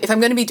 Yeah. If I'm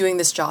going to be doing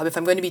this job, if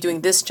I'm going to be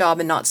doing this job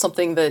and not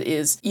something that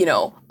is,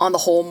 on the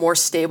whole more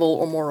stable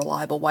or more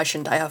reliable, why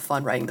shouldn't I have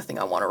fun writing the thing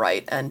I want to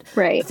write? And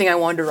the thing I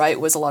wanted to write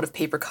was a lot of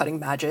paper cutting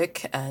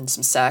magic and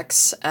some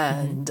sex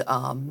and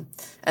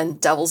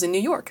devils in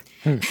New York.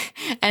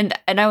 And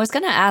I was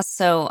going to ask,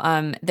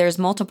 so there's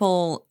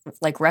multiple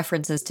like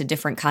references to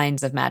different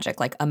kinds of magic,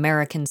 like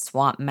American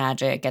swamp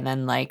magic, and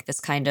then like this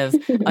kind of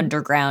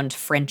underground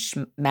French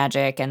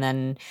magic, and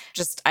then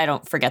just, I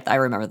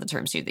remember the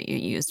terms that you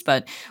used,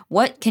 but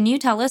can you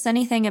tell us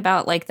anything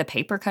about like the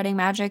paper cutting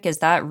magic? Is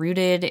that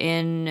rooted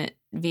in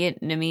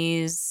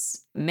Vietnamese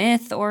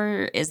myth,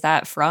 or is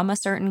that from a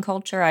certain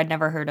culture? I'd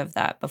never heard of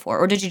that before.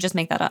 Or did you just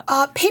make that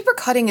up? Paper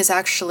cutting is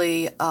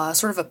actually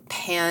sort of a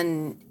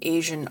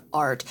pan-Asian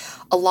art.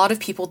 A lot of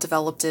people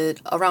developed it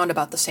around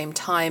about the same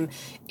time.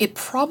 It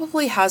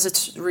probably has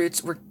its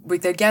roots,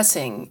 they're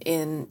guessing,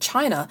 in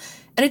China.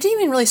 And it didn't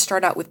even really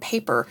start out with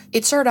paper.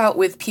 It started out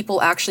with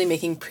people actually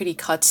making pretty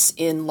cuts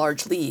in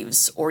large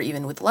leaves or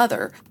even with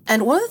leather.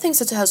 And one of the things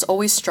that has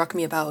always struck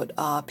me about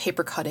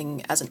paper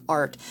cutting as an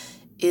art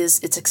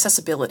is its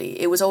accessibility.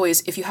 It was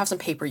always, if you have some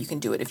paper, you can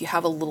do it. If you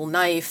have a little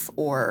knife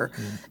or,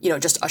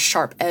 just a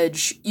sharp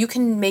edge, you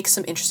can make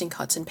some interesting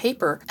cuts in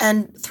paper.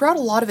 And throughout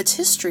a lot of its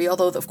history,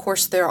 although of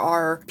course there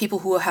are people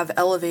who have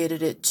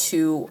elevated it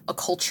to a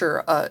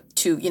culture,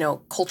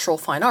 cultural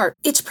fine art,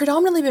 it's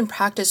predominantly been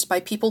practiced by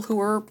people who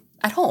were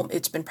at home.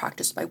 It's been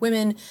practiced by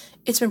women.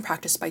 It's been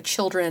practiced by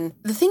children.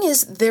 The thing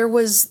is, there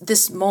was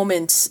this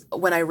moment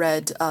when I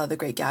read The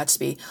Great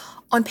Gatsby.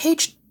 On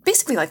page,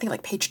 basically, I think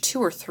like page 2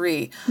 or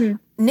 3,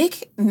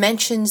 Nick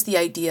mentions the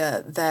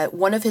idea that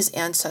one of his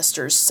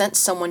ancestors sent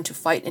someone to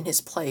fight in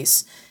his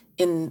place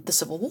in the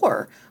Civil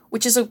War,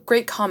 which is a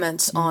great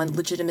comment on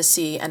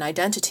legitimacy and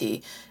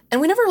identity.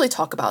 And we never really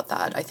talk about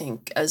that, I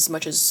think, as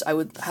much as I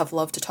would have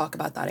loved to talk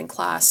about that in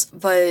class.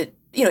 But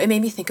it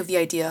made me think of the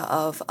idea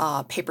of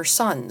paper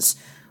sons,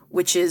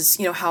 which is,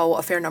 how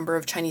a fair number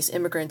of Chinese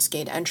immigrants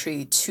gained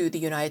entry to the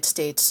United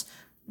States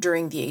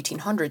during the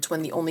 1800s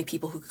when the only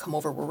people who could come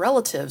over were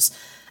relatives.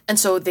 And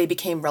so they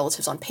became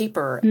relatives on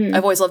paper.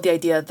 I've always loved the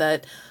idea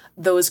that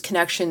those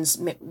connections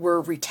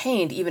were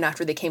retained even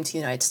after they came to the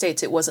United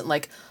States. It wasn't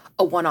like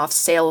a one-off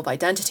sale of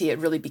identity. It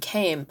really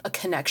became a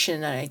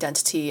connection and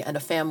identity and a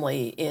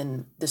family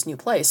in this new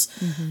place.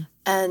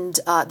 And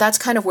that's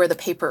kind of where the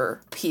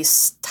paper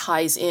piece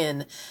ties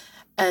in.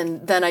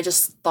 And then I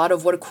just thought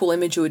of what a cool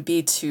image it would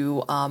be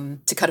to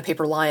cut a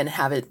paper lion and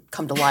have it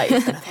come to life.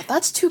 And I thought,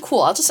 that's too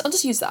cool. I'll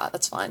just use that.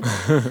 That's fine.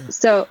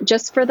 So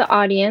just for the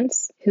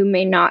audience who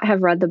may not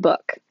have read the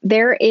book,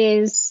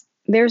 there's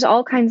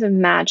all kinds of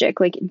magic,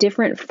 like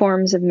different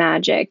forms of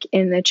magic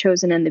in The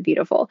Chosen and the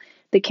Beautiful.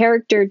 The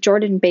character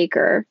Jordan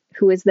Baker,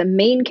 who is the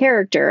main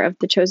character of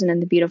The Chosen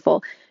and the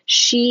Beautiful,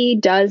 she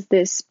does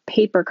this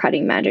paper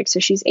cutting magic. So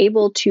she's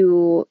able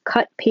to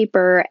cut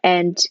paper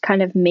and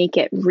kind of make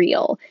it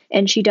real.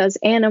 And she does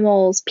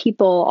animals,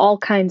 people, all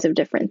kinds of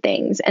different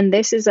things. And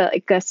this is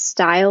a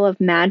style of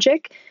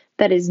magic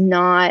that it's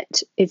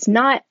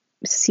not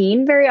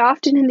seen very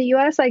often in the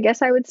US, I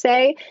guess I would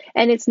say.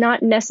 And it's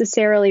not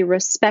necessarily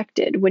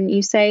respected. When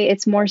you say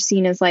it's more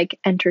seen as like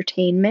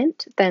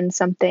entertainment than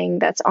something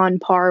that's on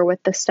par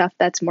with the stuff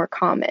that's more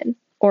common.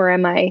 Or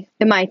am I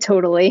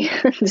totally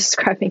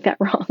describing that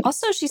wrong?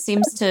 Also, she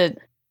seems to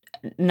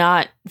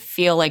not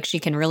feel like she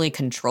can really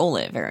control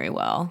it very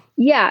well.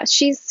 Yeah,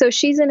 she's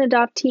an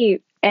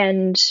adoptee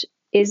and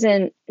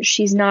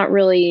she's not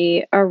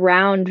really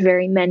around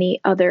very many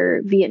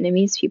other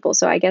Vietnamese people.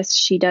 So I guess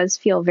she does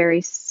feel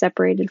very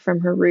separated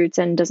from her roots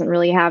and doesn't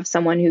really have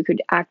someone who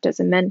could act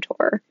as a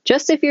mentor.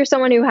 Just if you're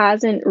someone who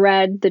hasn't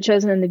read The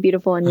Chosen and the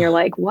Beautiful and you're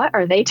like, what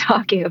are they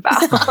talking about?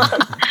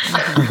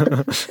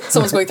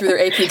 Someone's going through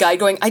their AP guide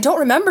going, I don't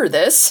remember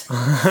this.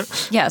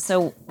 Yeah,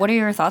 so what are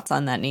your thoughts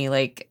on that, Nee?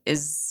 Like,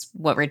 is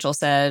what Rachel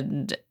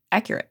said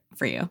accurate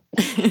for you?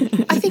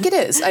 I think it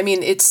is. I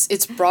mean,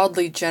 it's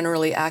broadly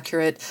generally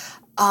accurate.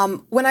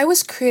 When I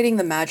was creating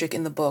the magic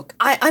in the book,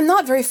 I'm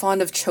not very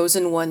fond of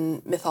Chosen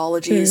One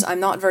mythologies. I'm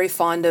not very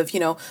fond of,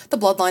 the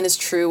bloodline is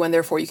true and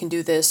therefore you can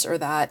do this or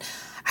that.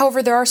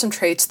 However, there are some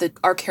traits that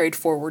are carried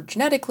forward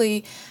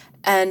genetically.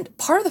 And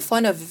part of the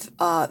fun of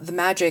the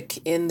magic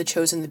in The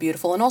Chosen, the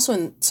Beautiful, and also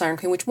in Siren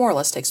Queen, which more or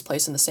less takes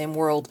place in the same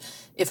world,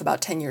 if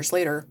about 10 years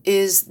later,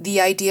 is the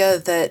idea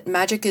that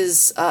magic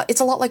is, it's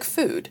a lot like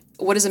food.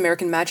 What is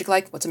American magic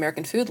like? What's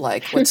American food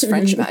like? What's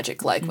French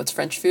magic like? What's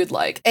French food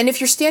like? And if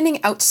you're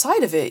standing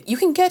outside of it, you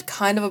can get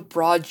kind of a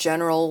broad,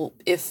 general,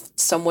 if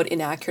somewhat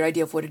inaccurate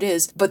idea of what it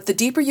is. But the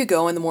deeper you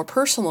go and the more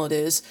personal it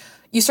is,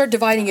 you start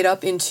dividing it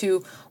up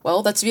into,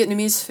 well, that's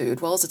Vietnamese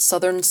food. Well, is it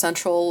Southern,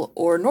 Central,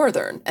 or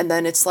Northern? And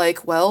then it's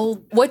like,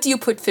 well, what do you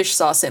put fish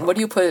sauce in? What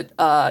do you put,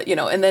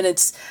 and then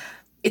it's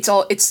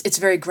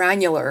very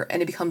granular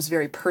and it becomes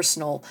very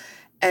personal.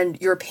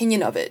 And your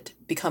opinion of it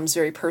becomes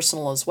very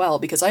personal as well,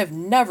 because I have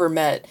never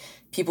met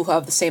people who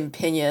have the same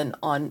opinion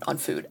on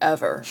food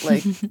ever,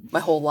 like my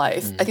whole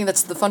life. I think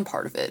that's the fun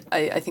part of it.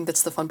 I think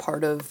that's the fun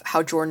part of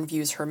how Jordan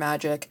views her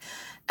magic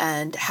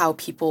and how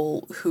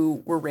people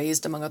who were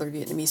raised among other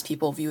Vietnamese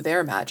people view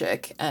their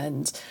magic,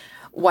 and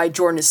why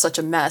Jordan is such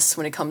a mess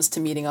when it comes to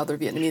meeting other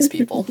Vietnamese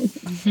people.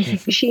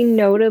 She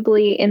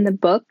notably in the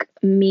book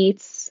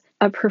meets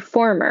a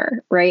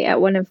performer, right, at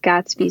one of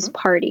Gatsby's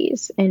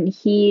parties, and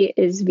he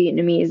is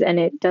Vietnamese, and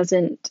it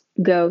doesn't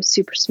go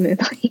super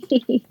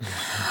smoothly.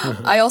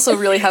 I also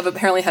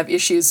apparently have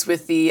issues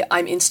with the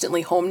I'm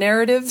instantly home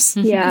narratives.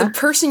 Yeah. The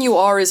person you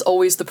are is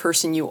always the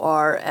person you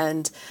are,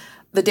 and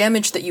the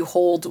damage that you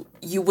hold,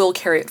 you will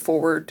carry it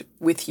forward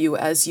with you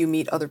as you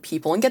meet other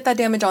people and get that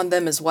damage on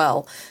them as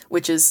well,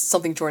 which is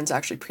something Jordan's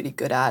actually pretty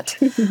good at.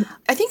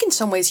 I think in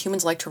some ways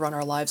humans like to run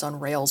our lives on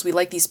rails. We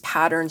like these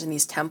patterns and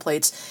these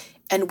templates,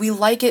 and we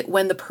like it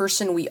when the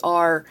person we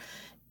are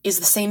is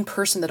the same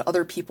person that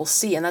other people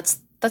see, and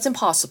that's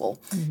impossible.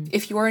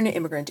 If you are an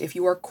immigrant, if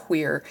you are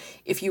queer,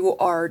 if you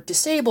are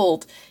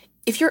disabled,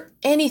 if you're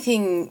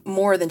anything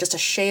more than just a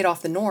shade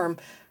off the norm,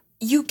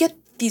 you get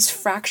these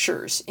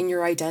fractures in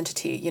your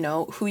identity,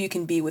 who you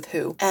can be with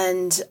who.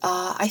 And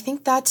I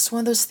think that's one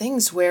of those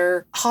things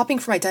where hopping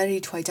from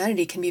identity to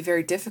identity can be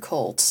very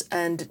difficult,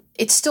 and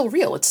it's still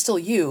real, it's still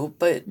you,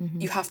 but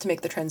you have to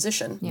make the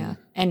transition. Yeah.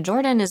 And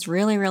Jordan is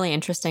really, really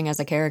interesting as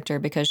a character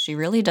because she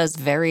really does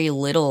very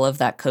little of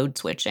that code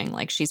switching.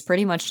 Like, she's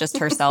pretty much just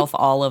herself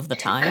all of the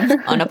time,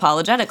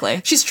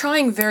 unapologetically. She's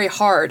trying very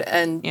hard,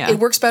 and it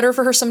works better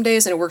for her some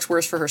days and it works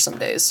worse for her some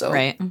days. So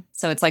Right.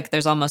 So it's like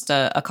there's almost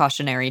a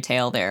cautionary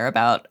tale there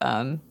about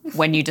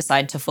when you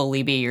decide to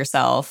fully be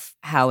yourself,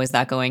 how is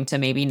that going to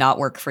maybe not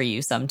work for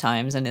you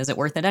sometimes, and is it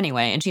worth it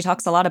anyway? And she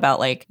talks a lot about,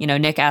 like,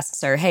 Nick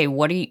asks her, hey,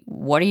 what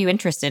are you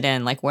interested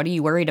in? Like, what are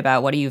you worried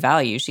about? What do you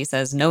value? She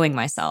says, knowing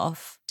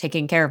myself,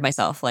 taking care of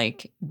myself,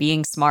 like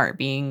being smart,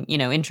 being,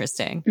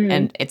 interesting.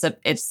 And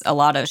it's a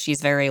lot of,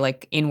 she's very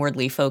like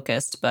inwardly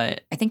focused,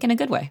 but I think in a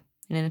good way,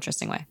 in an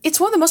interesting way. It's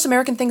one of the most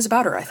American things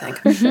about her, I think.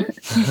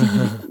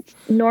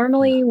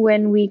 Normally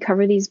when we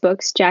cover these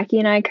books, Jackie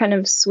and I kind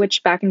of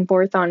switch back and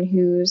forth on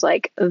who's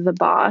like the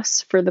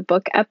boss for the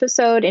book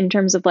episode in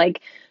terms of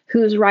like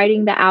who's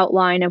writing the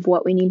outline of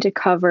what we need to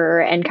cover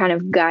and kind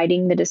of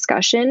guiding the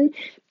discussion.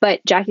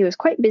 But Jackie was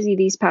quite busy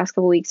these past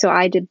couple weeks, so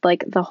I did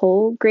like the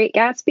whole Great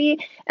Gatsby,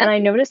 and I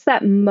noticed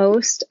that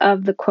most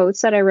of the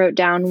quotes that I wrote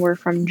down were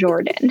from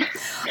Jordan.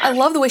 I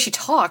love the way she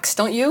talks,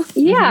 don't you?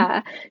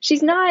 Yeah,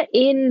 she's not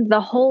in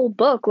the whole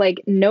book.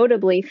 Like,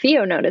 notably,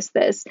 Theo noticed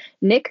this.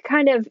 Nick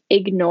kind of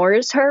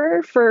ignores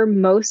her for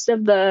most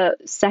of the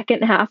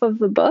second half of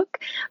the book,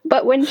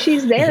 but when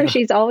she's there,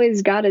 she's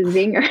always got a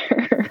zinger.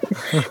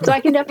 So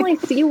I can definitely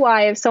see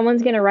why if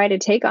someone's going to write a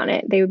take on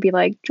it, they would be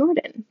like,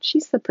 Jordan,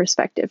 she's the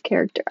perspective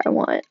character I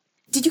want.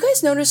 Did you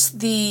guys notice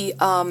the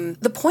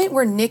point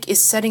where Nick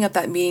is setting up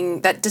that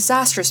meeting, that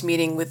disastrous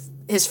meeting with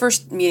his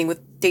first meeting with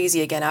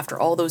Daisy again after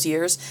all those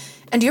years?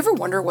 And do you ever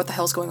wonder what the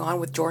hell's going on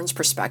with Jordan's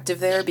perspective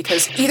there?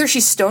 Because either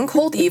she's stone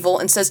cold evil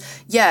and says,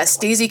 yes,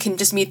 Daisy can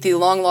just meet the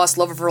long lost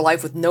love of her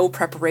life with no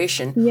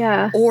preparation.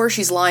 Yeah. Or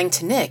she's lying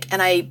to Nick.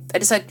 And I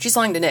decided she's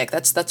lying to Nick.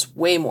 That's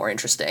way more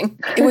interesting.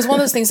 It was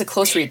one of those things that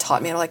Close Read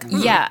taught me. And I'm like,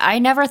 Yeah, I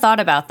never thought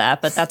about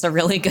that, but that's a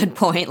really good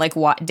point. Like,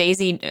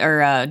 Daisy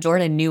or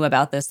Jordan knew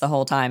about this the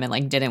whole time and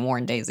like didn't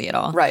warn Daisy at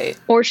all. Right.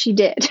 Or she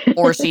did.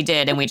 Or she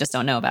did, and we just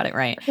don't know about it,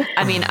 right?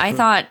 I mean, I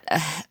thought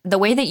the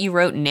way that you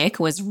wrote Nick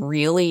was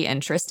really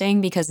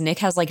interesting because Nick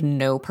has like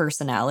no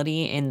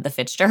personality in the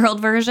Fitzgerald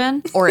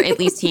version, or at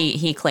least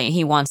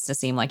he wants to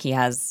seem like he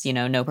has, you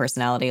know, no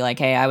personality. Like,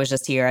 hey, I was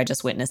just here, I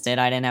just witnessed it,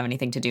 I didn't have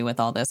anything to do with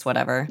all this,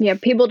 whatever. Yeah,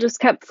 people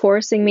just kept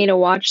forcing me to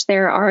watch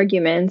their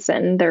arguments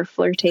and their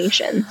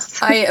flirtations.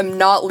 I am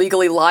not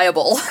legally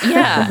liable.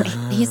 Yeah,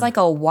 he's like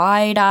a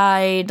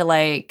wide-eyed,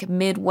 like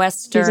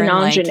Midwestern. He's an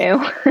ingenue.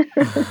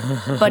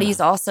 Like, but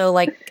he's also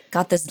like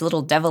got this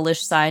little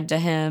devilish side to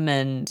him,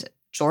 and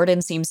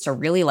Jordan seems to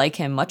really like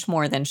him much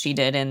more than she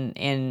did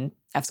in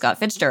F. Scott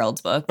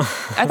Fitzgerald's book.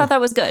 I thought that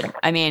was good.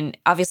 I mean,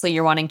 obviously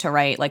you're wanting to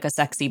write like a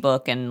sexy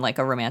book and like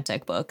a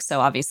romantic book,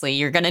 so obviously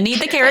you're going to need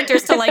the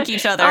characters to like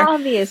each other.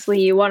 Obviously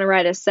you want to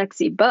write a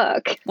sexy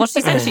book. Well, she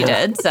said she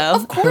did, so.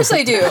 Of course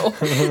I do.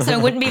 So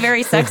it wouldn't be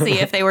very sexy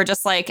if they were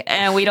just like,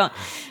 we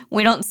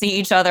don't see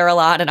each other a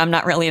lot and I'm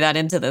not really that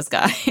into this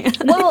guy.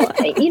 Well,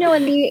 you know,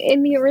 in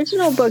the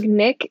original book,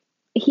 Nick,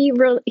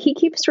 he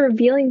keeps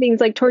revealing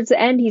things. Like towards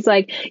the end, he's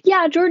like,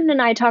 yeah, Jordan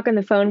and I talk on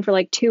the phone for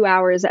like 2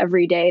 hours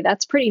every day.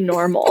 That's pretty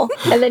normal.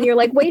 And then you're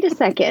like, wait a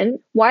second,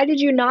 why did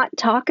you not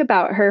talk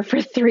about her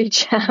for 3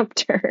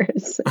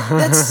 chapters?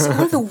 That's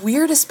one of the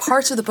weirdest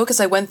parts of the book as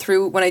I went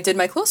through when I did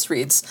my close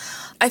reads.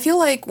 I feel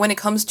like when it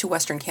comes to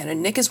Western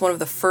canon, Nick is one of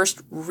the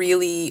first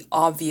really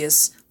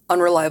obvious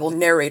unreliable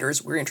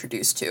narrators we're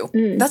introduced to.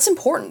 That's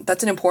important.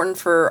 That's important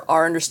for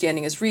our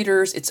understanding as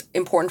readers. It's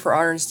important for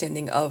our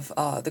understanding of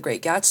The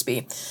Great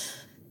Gatsby.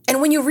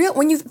 And when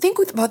you think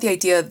about the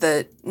idea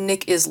that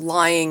Nick is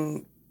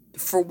lying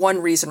for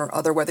one reason or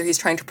other, whether he's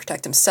trying to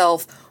protect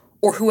himself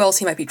or who else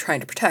he might be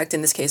trying to protect,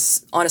 in this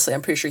case, honestly,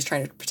 I'm pretty sure he's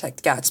trying to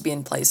protect Gatsby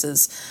in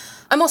places.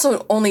 I'm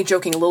also only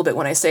joking a little bit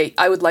when I say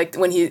I would like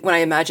when I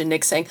imagine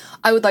Nick saying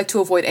I would like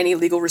to avoid any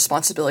legal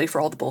responsibility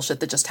for all the bullshit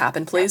that just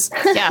happened, please.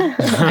 Yeah,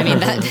 I mean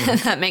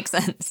that makes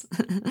sense.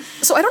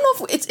 So I don't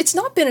know if it's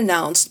not been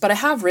announced, but I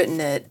have written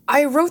it.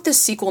 I wrote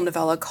this sequel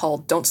novella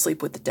called Don't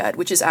Sleep with the Dead,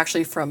 which is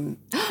actually from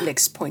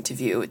Nick's point of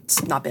view.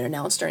 It's not been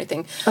announced or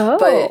anything. Oh.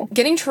 But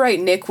getting to write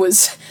Nick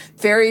was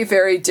very,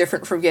 very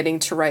different from getting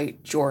to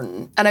write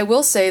Jordan. And I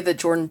will say that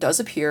Jordan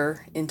does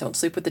appear in Don't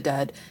Sleep with the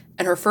Dead,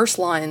 and her first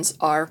lines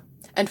are,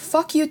 "And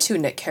fuck you too,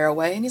 Nick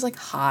Carraway." And he's like,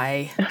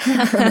 "Hi."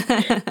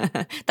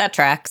 That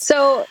tracks.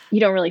 So you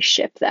don't really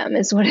ship them,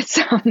 is what it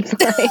sounds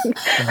like.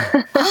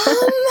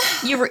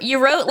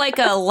 You wrote like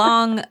a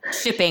long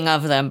shipping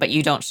of them, but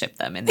you don't ship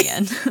them in the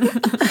end.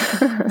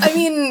 I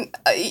mean,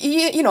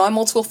 you know, I'm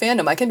old school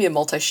fandom. I can be a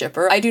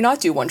multi-shipper. I do not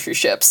do one true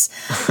ships.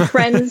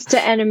 Friends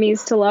to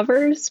enemies to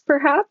lovers,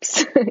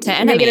 perhaps. To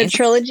enemies. Make it a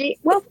trilogy.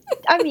 Well,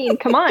 I mean,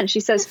 come on.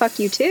 She says "fuck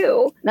you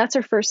too." That's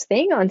her first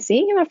thing on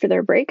seeing him after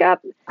their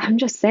breakup. I'm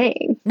just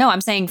saying. No,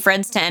 I'm saying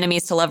friends to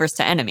enemies to lovers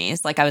to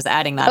enemies. Like I was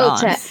adding that on.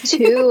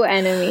 To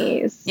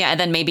enemies. Yeah, and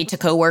then maybe to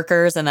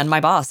coworkers, and then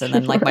my boss, and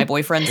then like my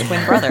boyfriend's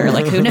twin brother.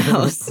 Like who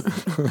knows?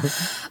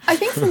 I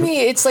think for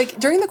me, it's like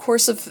during the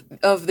course of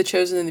The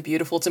Chosen and the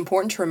Beautiful, it's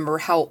important to remember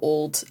how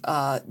old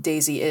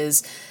Daisy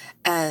is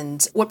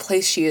and what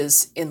place she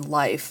is in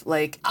life.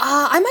 Like,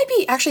 I might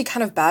be actually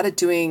kind of bad at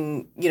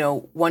doing, you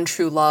know, one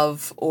true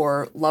love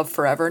or love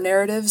forever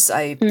narratives.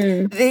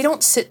 They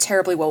don't sit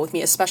terribly well with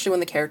me, especially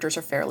when the characters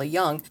are fairly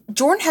young.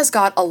 Jordan has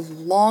got a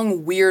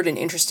long, weird, and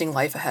interesting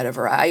life ahead of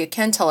her. I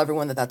can tell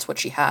everyone that that's what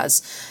she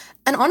has.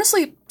 And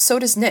honestly, so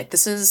does Nick.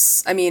 This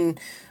is, I mean,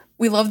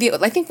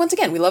 I think once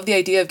again, we love the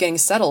idea of getting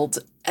settled.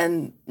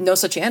 and no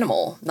such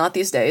animal. Not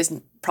these days.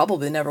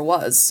 Probably never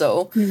was.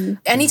 So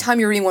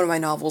anytime you're reading one of my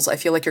novels, I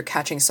feel like you're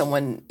catching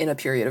someone in a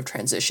period of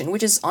transition,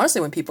 which is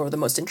honestly when people are the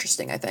most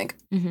interesting, I think.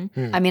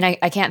 I mean,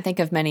 I can't think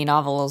of many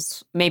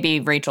novels. Maybe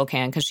Rachel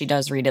can, because she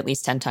does read at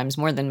least 10 times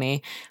more than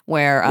me,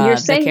 where You're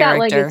saying the that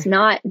like character... it's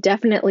not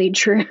definitely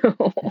true.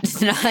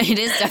 It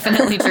is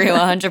definitely true,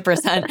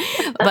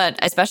 100%. But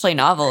especially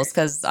novels,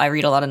 because I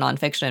read a lot of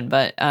nonfiction.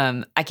 But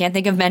I can't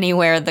think of many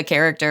where the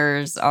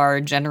characters are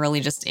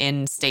generally just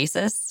in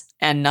stasis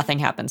and nothing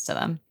happens to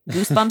them.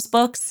 Goosebumps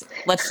books,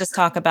 let's just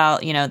talk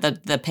about,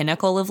 the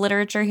pinnacle of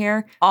literature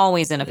here,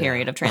 always in a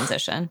period of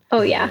transition.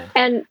 Oh, yeah.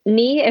 And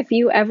Nee, if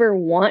you ever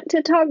want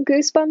to talk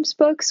Goosebumps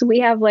books, we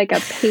have like a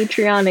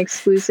Patreon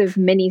exclusive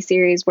mini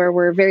series where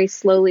we're very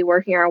slowly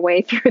working our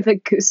way through the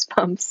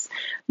Goosebumps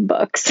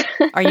books.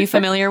 Are you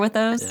familiar with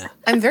those? Yeah.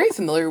 I'm very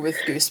familiar with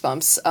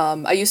Goosebumps.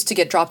 I used to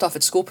get dropped off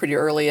at school pretty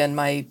early, and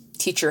my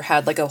teacher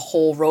had like a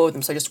whole row of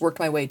them, so I just worked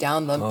my way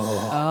down them.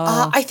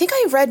 I think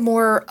I read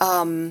more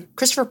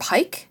Christopher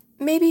Pike,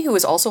 maybe, who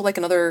was also like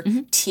another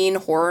teen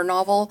horror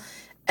novel,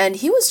 and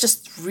he was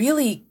just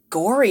really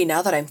gory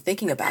now that I'm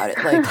thinking about it.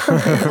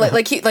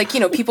 Like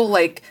people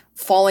like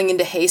falling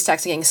into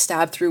haystacks and getting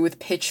stabbed through with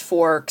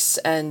pitchforks,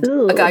 and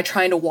a guy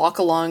trying to walk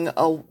along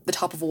the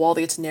top of a wall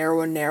that gets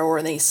narrower and narrower,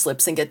 and then he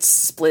slips and gets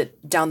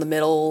split down the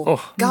middle.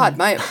 Oh. God,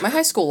 my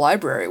high school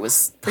library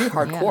was pretty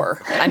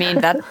hardcore. Yeah. I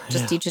mean, that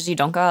just teaches you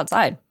don't go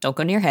outside. Don't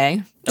go near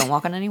hay. Don't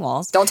walk on any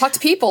walls. Don't talk to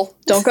people.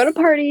 Don't go to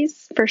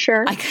parties, for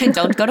sure.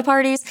 Don't go to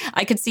parties.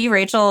 I could see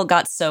Rachel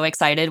got so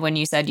excited when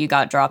you said you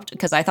got dropped,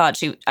 because I thought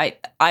I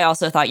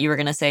also thought you were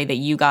going to say that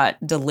you got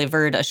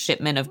delivered a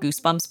shipment of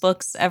Goosebumps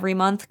books every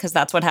month, because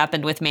that's what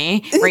happened with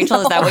me. Rachel,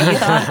 is that what you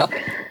thought?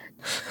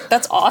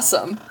 That's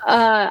awesome.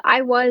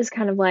 I was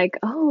kind of like,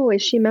 oh,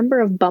 is she a member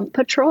of Bump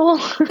Patrol?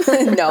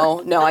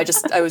 No, I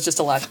was just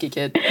a latchkey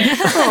kid.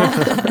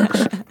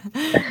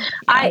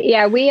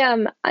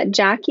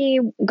 Jackie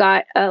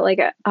got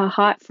a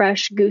hot,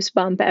 fresh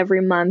Goosebump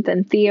every month,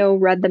 and Theo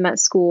read them at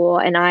school,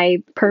 and I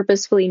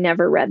purposefully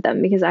never read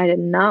them because I did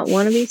not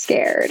want to be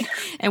scared.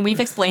 And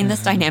we've explained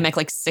this dynamic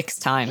like 6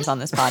 times on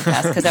this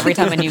podcast, because every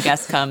time a new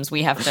guest comes,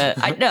 we have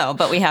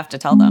to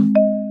tell them.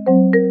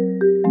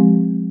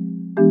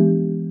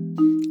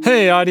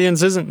 Hey,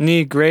 audience, isn't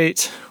Nee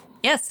great?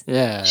 Yes.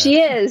 Yeah.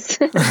 She is.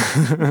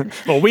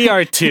 Well, we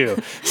are too.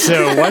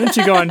 So why don't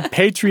you go on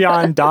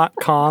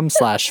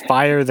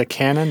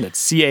patreon.com/firethecanon,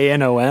 that's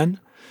CANON,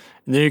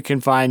 and there you can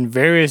find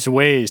various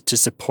ways to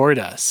support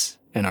us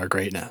in our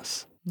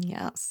greatness.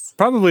 Yes.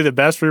 Probably the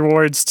best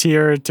rewards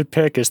tier to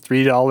pick is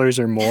 $3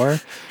 or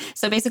more.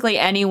 So basically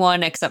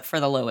anyone except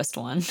for the lowest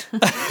one. Come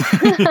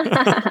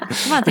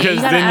on, Theo, you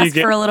gotta ask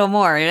for a little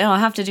more. You don't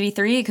have to be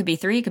 3. It could be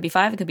 3, it could be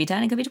 5, it could be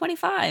 10, it could be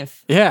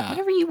 25. Yeah.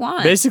 Whatever you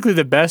want. Basically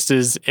the best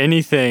is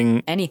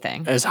anything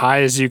as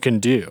high as you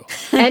can do.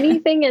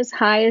 Anything as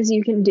high as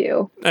you can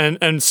do.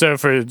 And so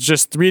for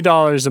just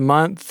 $3 a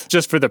month,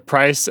 just for the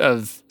price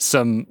of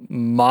some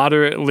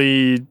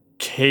moderately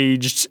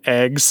caged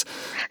eggs,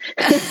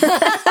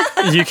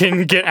 you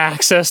can get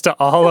access to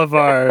all of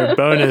our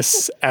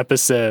bonus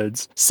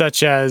episodes,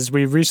 such as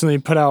we recently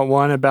put out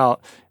one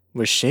about,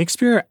 was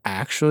Shakespeare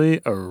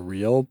actually a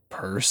real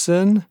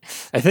person?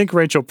 I think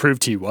Rachel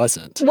proved he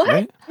wasn't. What?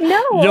 Right?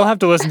 No. You'll have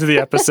to listen to the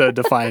episode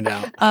to find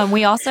out.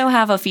 We also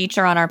have a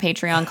feature on our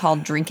Patreon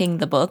called Drinking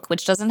the Book,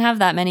 which doesn't have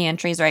that many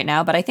entries right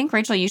now, but I think,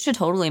 Rachel, you should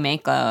totally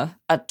make a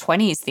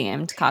 20s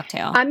themed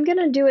cocktail. I'm going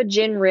to do a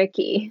Gin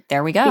Ricky.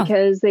 There we go.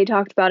 Because they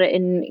talked about it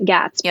in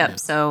Gatsby. Yep.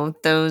 So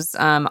those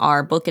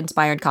are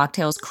book-inspired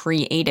cocktails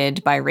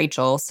created by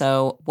Rachel.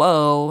 So,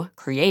 whoa,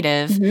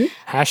 creative.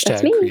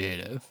 Hashtag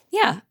creative.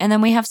 Yeah. And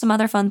then we have some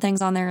other fun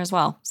things on there as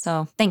well.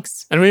 So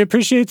thanks. And we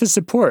appreciate the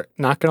support.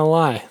 Not going to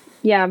lie.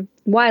 Yeah.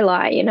 Why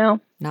lie,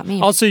 Not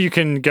me. Also, you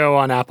can go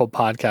on Apple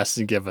Podcasts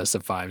and give us a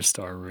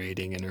 5-star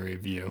rating and a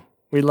review.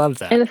 We love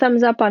that. And a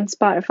thumbs up on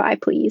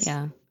Spotify, please.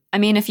 Yeah. I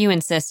mean, if you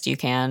insist, you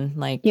can.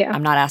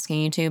 I'm not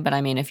asking you to, but I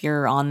mean, if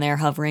you're on there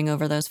hovering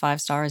over those 5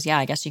 stars,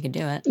 I guess you could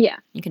do it. Yeah.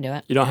 You can do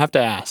it. You don't have to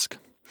ask.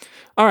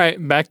 All right,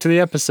 back to the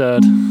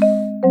episode.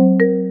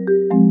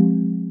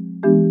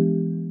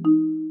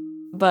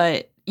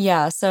 But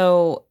yeah,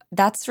 so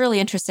that's really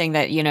interesting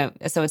that,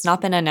 so it's not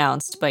been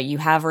announced, but you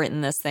have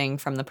written this thing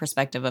from the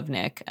perspective of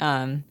Nick.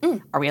 Are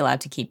we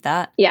allowed to keep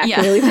that? Yeah.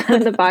 Can we leave that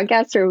in the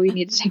podcast, or we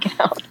need to take it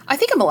out? I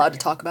think I'm allowed to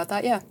talk about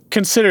that, yeah.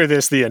 Consider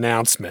this the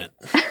announcement.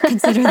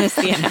 Consider this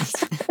the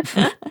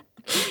announcement.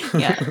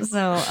 Yeah.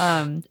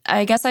 So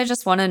I guess I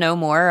just want to know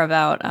more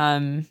about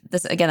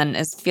this. Again,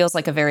 it feels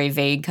like a very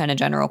vague kind of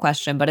general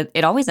question, but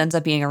it always ends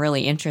up being a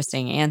really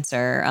interesting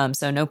answer.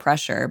 So no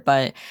pressure.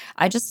 But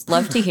I just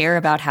love to hear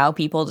about how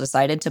people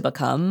decided to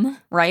become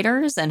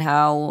writers and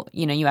how,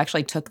 you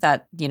actually took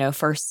that,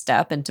 first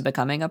step into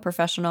becoming a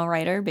professional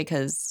writer,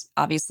 because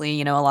obviously,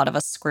 a lot of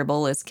us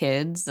scribble as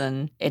kids,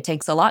 and it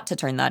takes a lot to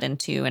turn that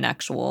into an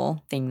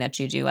actual thing that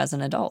you do as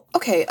an adult.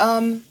 Okay.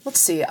 Let's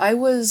see. I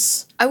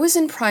was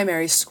in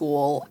primary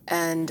school,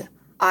 and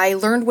I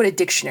learned what a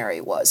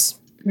dictionary was.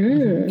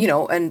 You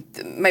know, and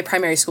my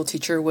primary school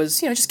teacher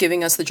was, you know, just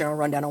giving us the general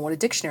rundown on what a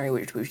dictionary,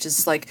 which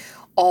is like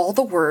all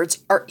the words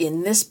are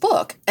in this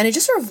book. And it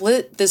just sort of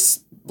lit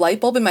this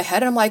light bulb in my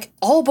head, and I'm like,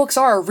 all books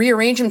are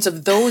rearrangements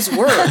of those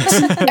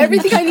words.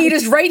 Everything I need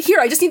is right here.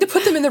 I just need to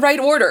put them in the right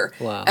order.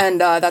 Wow. And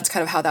that's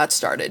kind of how that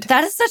started.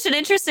 That is such an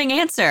interesting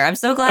answer. I'm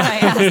so glad I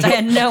asked. I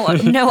had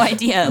no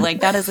idea.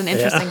 Like, that is an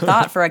interesting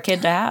thought for a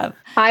kid to have.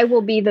 I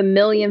will be the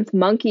millionth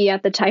monkey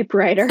at the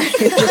typewriter.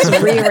 It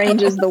just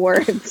rearranges the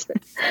words.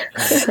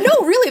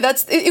 No, really,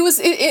 it was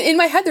in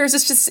my head. There's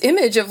this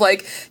image of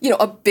like, you know,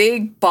 a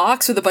big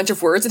box with a bunch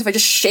of words, and if I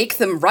just shake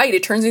them right,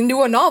 it turns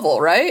into a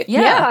novel, right?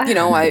 Yeah. You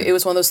know, it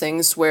was one of those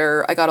things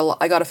where I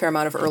got a fair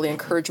amount of early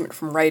encouragement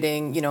from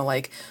writing. You know,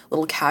 like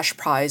little cash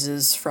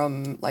prizes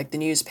from like the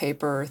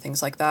newspaper,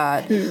 things like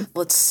that.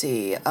 Let's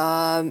see.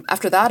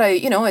 After that,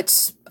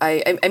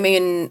 I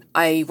mean,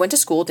 I went to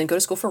school, didn't go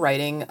to school for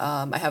writing.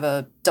 I have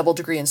a double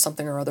degree in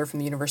something or other from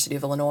the University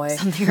of Illinois.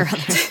 Something or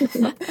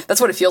other. That's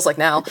what it feels like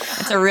now.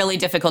 It's a really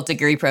difficult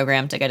degree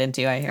program to get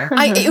into, I hear.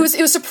 It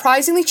was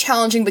surprisingly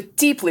challenging, but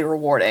deeply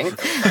rewarding.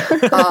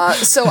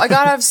 So I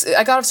got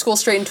out of school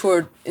straight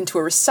into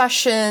a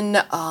recession.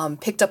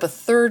 Picked up a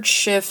third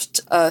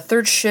shift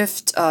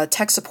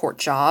tech support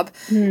job.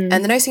 And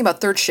the nice thing about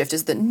third shift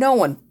is that no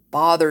one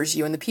bothers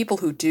you, and the people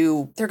who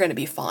do, they're going to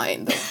be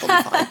fine. They'll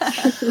be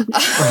fine.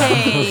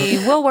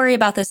 Hey, we'll worry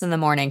about this in the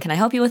morning. Can I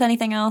help you with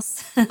anything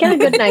else? Get a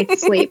good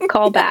night's sleep.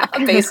 Call back.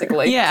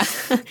 Basically. Yeah.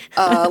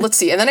 Let's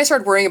see. And then I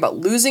started worrying about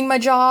losing my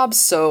job,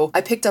 so I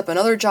picked up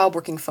another job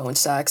working phone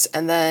sex,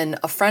 and then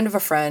a friend of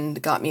a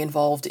friend got me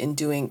involved in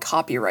doing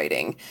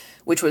copywriting,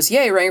 which was,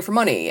 yay, writing for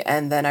money.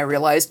 And then I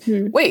realized,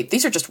 wait,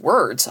 these are just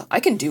words. I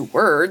can do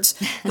words.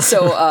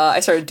 So I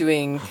started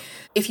doing...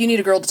 If you need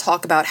a girl to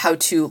talk about how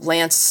to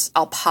lance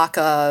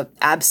alpaca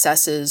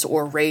abscesses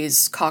or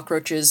raise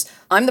cockroaches,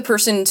 I'm the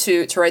person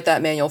to write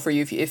that manual for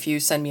you if you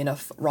send me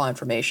enough raw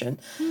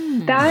information.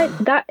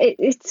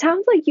 It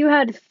sounds like you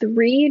had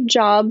 3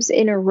 jobs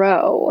in a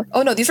row.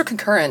 Oh, no, these are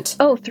concurrent.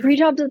 Oh, 3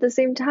 jobs at the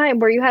same time,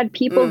 where you had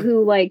people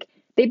who, like,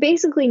 they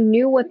basically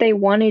knew what they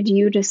wanted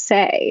you to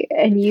say,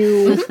 and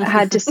you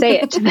had to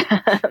say it to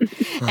them.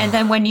 And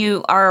then when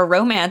you are a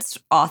romance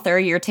author,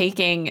 you're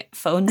taking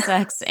phone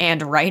sex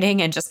and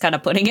writing and just kind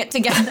of putting it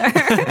together.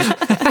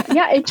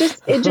 Yeah, it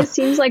just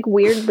seems like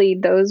weirdly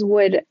those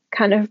would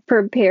kind of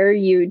prepare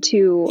you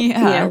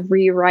to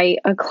rewrite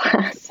a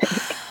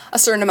classic. A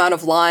certain amount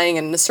of lying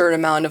and a certain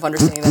amount of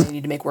understanding that you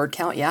need to make word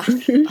count, yeah.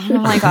 Oh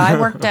my God, I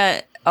worked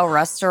at a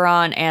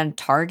restaurant and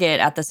Target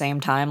at the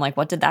same time. Like,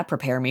 what did that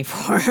prepare me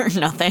for?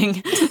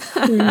 Nothing.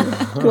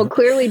 Well,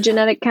 clearly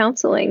genetic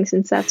counseling,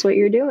 since that's what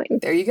you're doing.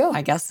 There you go.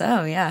 I guess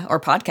so, yeah. Or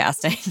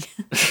podcasting.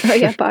 Oh,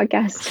 yeah,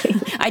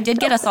 podcasting. I did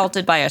get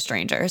assaulted by a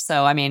stranger.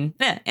 So, I mean,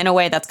 in a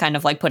way, that's kind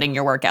of like putting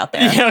your work out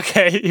there. Yeah,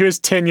 okay, he was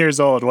 10 years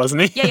old,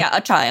 wasn't he? Yeah,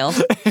 a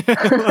child.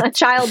 A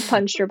child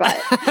punched your butt.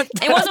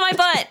 It wasn't my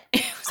butt.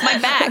 It was my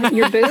back.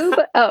 Your boob?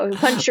 Oh,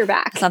 punched your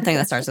back. Something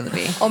that starts with a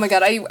B. Oh my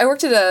God, I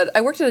worked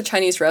at a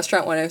Chinese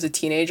restaurant when I was a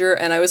teenager,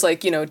 and I was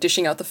like, you know,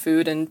 dishing out the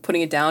food and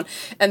putting it down,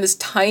 and this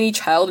tiny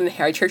child in a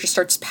high chair just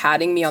starts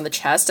patting me on the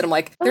chest, and I'm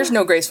like, there's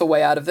no graceful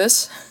way out of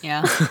this.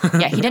 Yeah.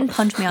 Yeah, he didn't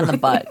punch me on the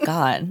butt.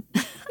 God.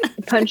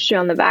 Punched you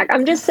on the back.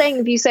 I'm just saying,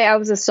 if you say I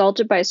was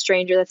assaulted by a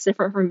stranger, that's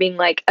different from being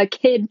like, a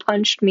kid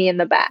punched me in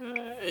the back.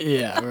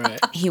 Yeah, right.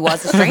 He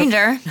was a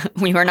stranger.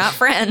 We were not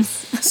friends.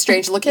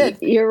 Strange little kid.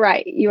 You're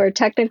right. You are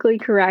technically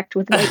correct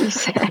with what you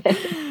said.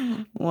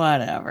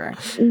 Whatever.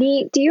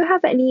 Neat. Do you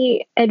have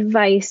any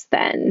advice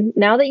then,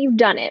 now that you've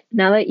done it,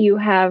 now that you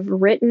have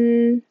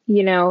written,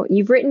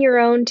 you've written your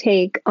own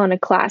take on a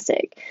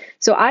classic?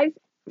 So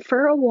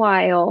for a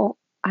while,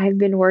 I've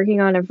been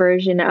working on a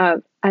version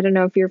of, I don't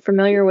know if you're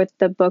familiar with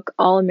the book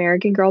All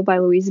American Girl by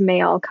Louisa May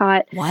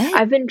Alcott. What?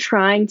 I've been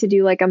trying to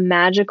do like a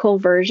magical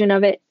version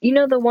of it. You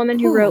know, the woman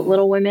who wrote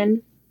Little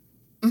Women?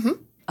 Mm-hmm.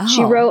 Oh.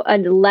 She wrote a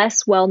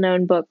less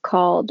well-known book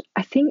called,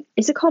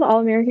 is it called All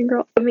American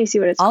Girl? Let me see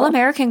what it's All called.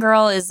 American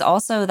Girl is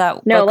also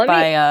that book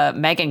by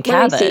Megan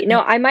Cabot. Let me see.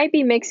 No, I might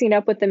be mixing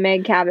up with the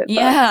Meg Cabot book.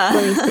 Yeah.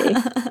 Let me see.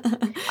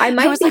 I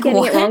might be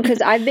getting it wrong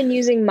because I've been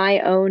using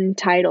my own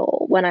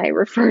title when I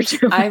refer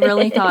to it. I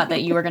really thought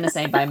that you were going to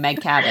say by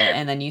Meg Cabot,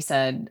 and then you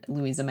said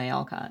Louisa May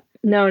Alcott.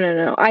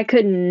 No. I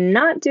could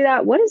not do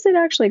that. What is it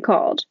actually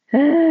called?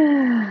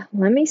 Let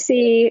me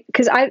see.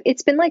 Because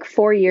it's been like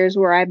 4 years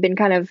where I've been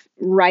kind of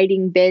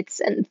writing bits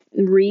and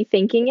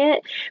rethinking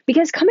it.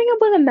 Because coming up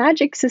with a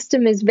magic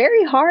system is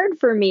very hard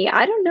for me.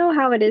 I don't know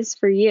how it is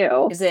for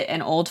you. Is it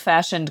an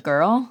old-fashioned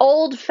girl?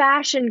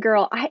 Old-fashioned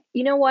girl.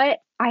 You know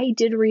what? I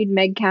did read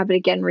Meg Cabot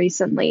again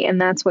recently,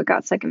 and that's what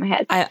got stuck in my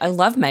head. I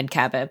love Meg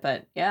Cabot,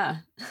 but yeah.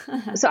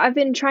 So I've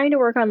been trying to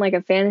work on like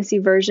a fantasy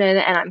version,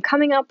 and I'm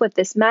coming up with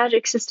this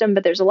magic system,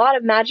 but there's a lot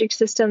of magic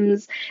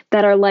systems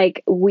that are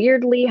like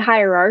weirdly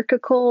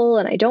hierarchical,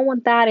 and I don't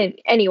want that. And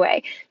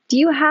anyway, do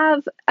you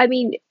have,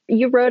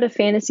 you wrote a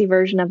fantasy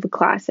version of the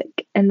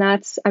classic, and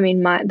that's, I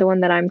mean, the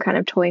one that I'm kind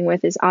of toying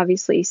with is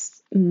obviously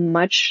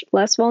much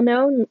less well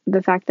known.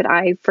 The fact that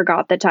I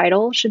forgot the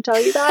title should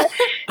tell you that.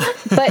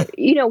 But,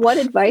 what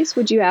advice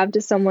would you have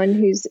to someone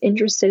who's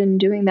interested in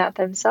doing that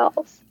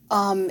themselves?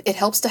 It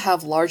helps to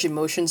have large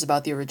emotions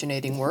about the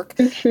originating work.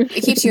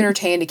 It keeps you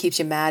entertained, it keeps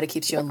you mad, it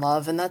keeps you in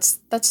love, and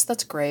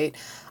that's great.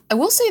 I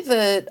will say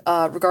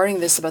that regarding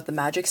this about the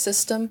magic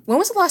system, when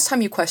was the last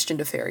time you questioned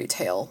a fairy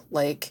tale?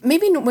 Like,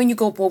 maybe when you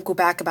go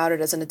back about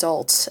it as an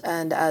adult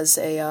and as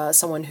a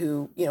someone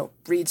who,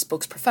 reads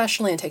books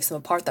professionally and takes them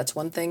apart, that's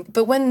one thing.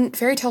 But when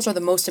fairy tales are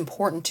the most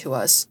important to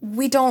us,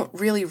 we don't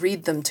really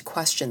read them to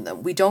question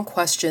them. We don't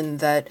question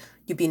that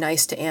you be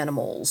nice to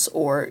animals,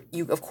 or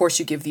you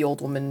give the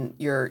old woman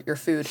your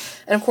food.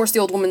 And of course the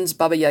old woman's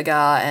Baba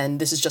Yaga, and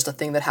this is just a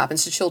thing that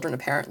happens to children,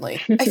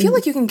 apparently. I feel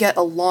like you can get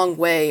a long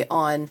way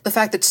on the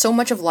fact that so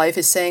much of life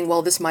is saying,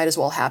 well, this might as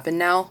well happen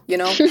now,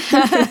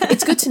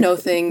 It's good to know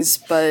things,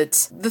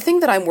 but the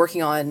thing that I'm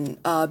working on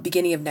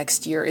beginning of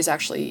next year is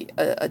actually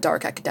a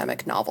dark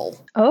academic novel.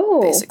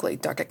 Oh. Basically,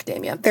 dark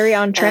academia. Very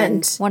on trend.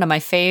 And one of my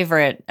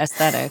favorite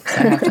aesthetics,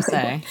 I have to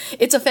say.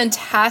 It's a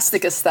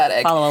fantastic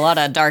aesthetic. Follow a lot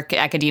of dark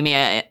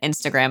academia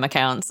Instagram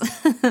accounts.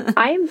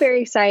 I am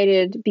very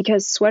excited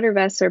because sweater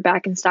vests are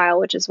back in style,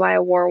 which is why I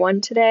wore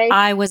one today.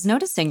 I was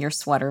noticing your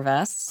sweater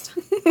vest.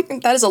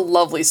 That is a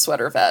lovely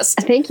sweater vest.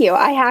 Thank you.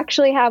 I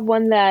actually have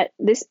one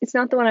it's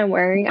not the one I'm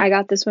wearing. I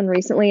got this one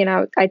recently,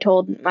 and I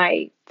told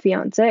my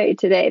fiance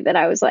today that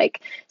I was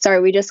like, sorry,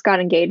 we just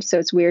got engaged, so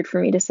it's weird for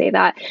me to say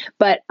that.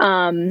 But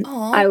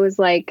I was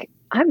like,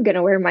 I'm going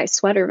to wear my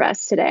sweater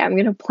vest today. I'm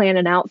going to plan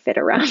an outfit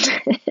around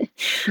it.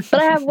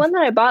 But I have one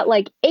that I bought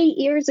like 8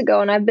 years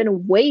ago, and I've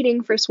been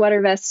waiting for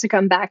sweater vests to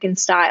come back in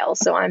style.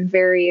 So I'm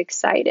very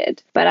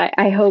excited. But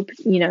I hope,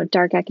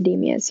 dark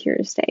academia is here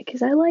to stay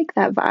because I like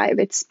that vibe.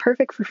 It's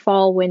perfect for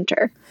fall,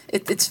 winter.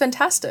 It's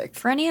fantastic.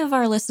 For any of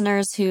our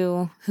listeners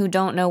who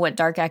don't know what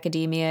dark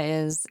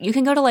academia is, you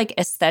can go to like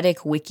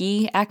Aesthetic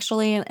Wiki,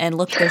 actually, and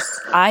look this.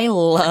 I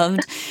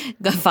loved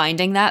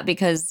finding that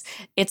because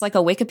it's like a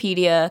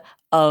Wikipedia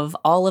of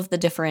all of the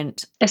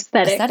different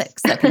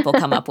aesthetics that people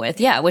come up with.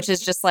 Yeah, which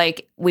is just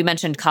like, we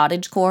mentioned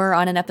cottagecore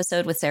on an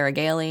episode with Sarah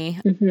Gailey.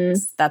 Mm-hmm.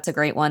 That's a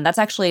great one. That's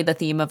actually the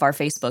theme of our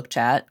Facebook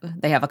chat.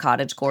 They have a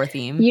cottagecore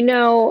theme.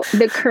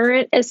 The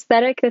current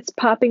aesthetic that's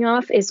popping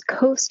off is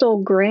coastal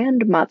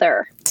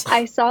grandmother.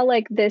 I saw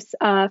like this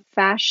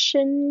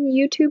fashion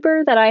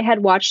YouTuber that I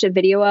had watched a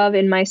video of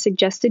in my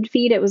suggested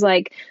feed. It was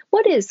like,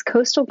 what is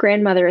coastal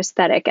grandmother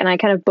aesthetic? And I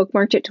kind of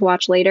bookmarked it to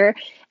watch later.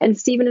 And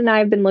Stephen and I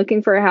have been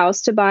looking for a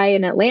house to buy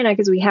in Atlanta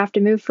because we have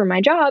to move for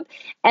my job.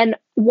 And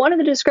one of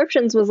the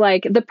descriptions was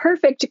like the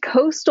perfect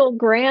coastal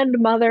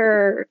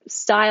grandmother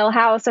style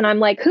house. And I'm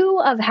like,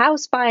 who of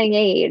house buying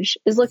age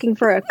is looking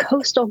for a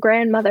coastal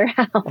grandmother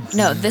house?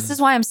 No, this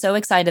is why I'm so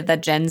excited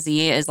that Gen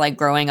Z is like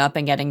growing up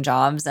and getting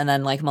jobs. And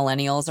then like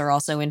millennials are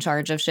also in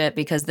charge of shit,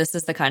 because this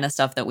is the kind of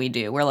stuff that we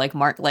do. We're like,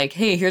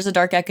 hey, here's a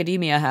dark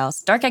academia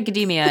house. Dark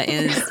academia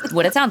is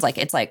what it sounds like.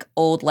 It's like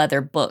old leather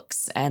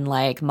books and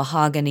like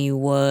mahogany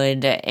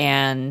wood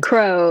and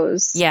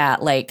crows. Yeah,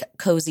 like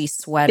cozy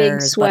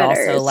sweaters, but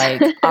also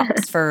like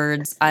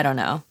Oxfords. I don't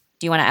know.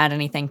 Do you want to add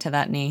anything to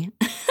that, Nee?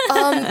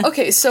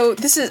 Okay, so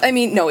this is,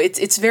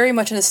 it's very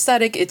much an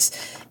aesthetic.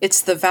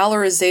 It's the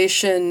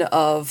valorization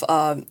of,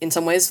 in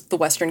some ways, the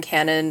Western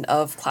canon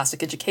of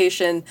classic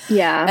education.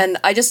 Yeah. And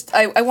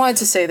I wanted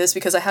to say this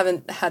because I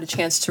haven't had a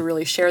chance to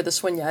really share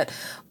this one yet.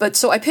 But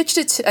so I pitched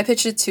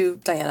it to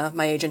Diana,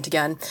 my agent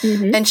again,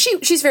 and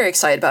she's very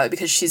excited about it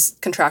because she's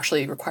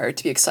contractually required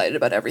to be excited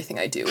about everything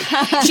I do.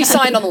 She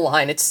signed on the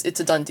line. It's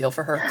a done deal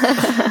for her.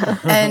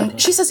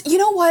 And she says, you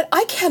know what?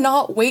 I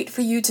cannot wait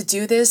for you to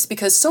do this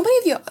because so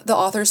many of the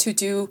authors who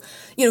do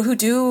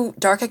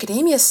dark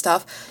academia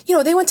stuff,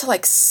 they went to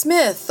like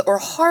Smith or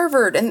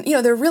Harvard and,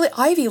 they're really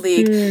Ivy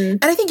League.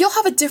 And I think you'll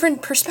have a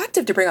different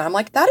perspective to bring on. I'm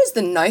like, that is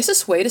the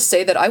nicest way to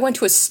say that I went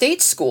to a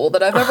state school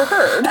that I've ever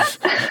heard. I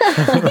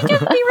think it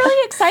would be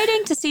really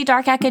exciting to see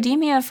dark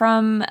academia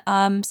from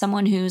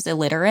someone who's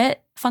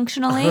illiterate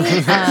functionally.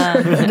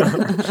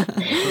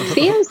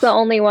 Theo's the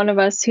only one of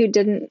us who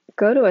didn't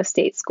go to a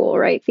state school,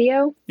 right,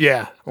 Theo?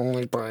 Yeah,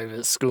 only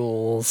private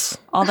schools.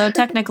 Although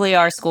technically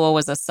our school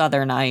was a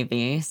Southern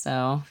Ivy,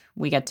 so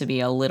we get to be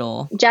a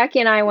little... Jackie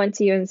and I went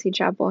to UNC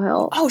Chapel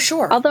Hill. Oh,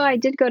 sure. Although I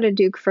did go to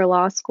Duke for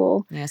law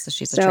school. Yeah, so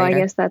she's a traitor. traitor. I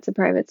guess that's a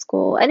private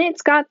school. And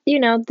it's got,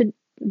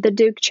 the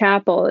Duke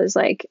Chapel is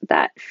like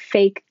that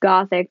fake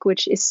Gothic,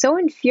 which is so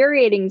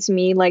infuriating to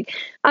me. Like,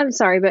 I'm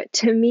sorry, but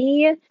to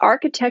me,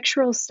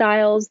 architectural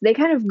styles, they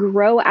kind of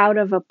grow out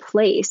of a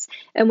place.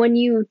 And when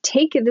you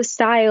take the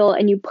style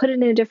and you put it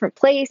in a different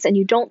place and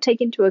you don't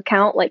take into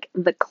account like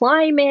the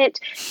climate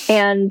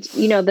and,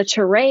 the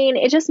terrain,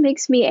 it just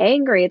makes me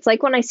angry. It's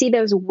like when I see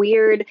those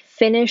weird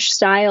Finnish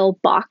style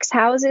box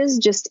houses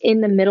just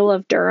in the middle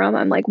of Durham.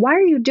 I'm like, why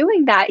are you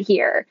doing that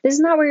here? This is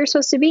not where you're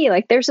supposed to be.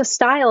 Like, there's a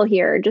style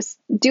here. Just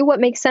do what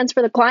makes sense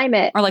for the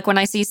climate. Or like when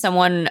I see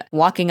someone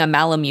walking a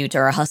Malamute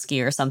or a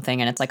Husky or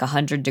something and it's like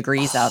 100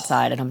 degrees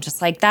outside and I'm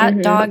just like,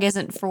 that dog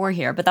isn't for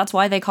here. But that's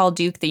why they call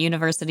Duke the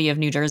University of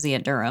New Jersey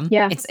at Durham.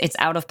 Yeah. It's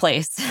out of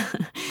place.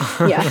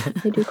 Yeah,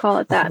 they do call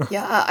it that.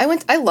 Yeah,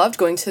 I loved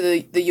going to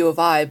the U of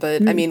I,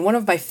 but I mean, one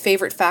of my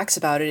favorite facts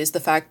about it is the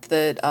fact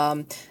that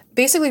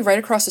basically right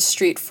across the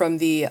street from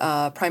the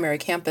primary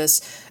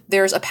campus,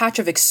 there's a patch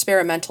of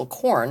experimental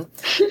corn.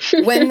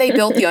 When they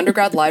built the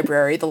undergrad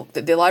library,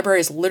 the library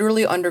is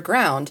literally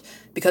underground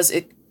because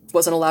it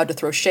wasn't allowed to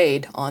throw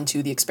shade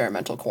onto the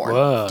experimental corn.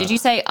 Whoa. Did you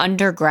say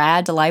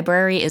undergrad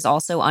library is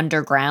also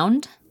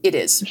underground? It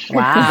is.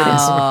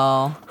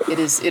 Wow. It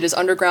is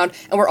underground.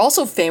 And we're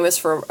also famous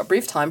for a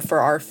brief time for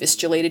our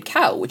fistulated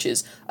cow, which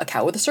is a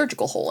cow with a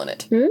surgical hole in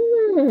it.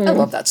 I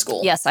love that school.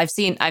 Yes, I've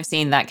seen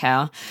that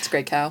cow. It's a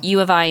great cow. U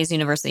of I is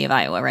University of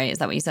Iowa, right? Is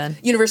that what you said?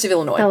 University of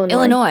Illinois.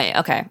 Illinois.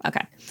 Okay.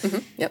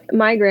 Yep.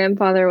 My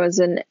grandfather was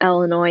an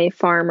Illinois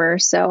farmer,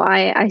 so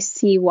I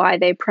see why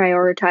they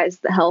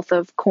prioritize the health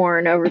of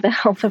corn over the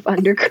health of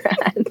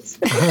undergrads.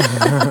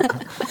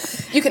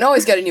 You can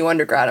always get a new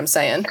undergrad, I'm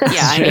saying.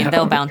 Yeah, I mean,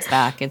 they'll bounce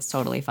back. It's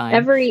totally fine.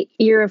 Every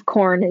ear of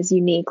corn is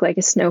unique, like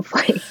a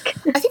snowflake.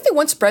 I think they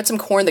once bred some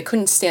corn that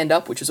couldn't stand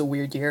up, which was a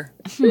weird year.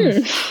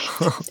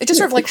 It just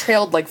sort of like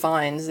trailed like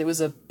vines. It was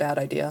a bad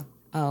idea.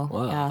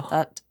 Oh, yeah.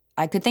 That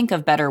I could think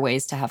of better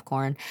ways to have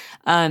corn.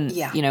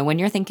 Yeah. You know, when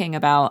you're thinking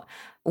about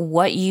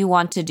what you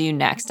want to do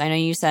next, I know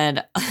you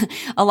said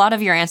a lot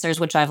of your answers,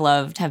 which I've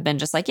loved, have been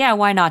just like, yeah,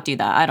 why not do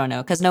that? I don't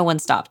know, because no one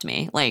stopped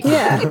me. Like,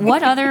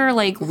 what other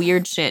like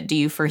weird shit do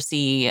you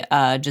foresee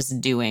just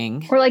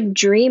doing? Or like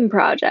dream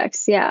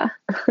projects, yeah.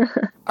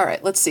 All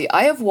right, let's see.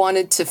 I have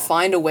wanted to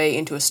find a way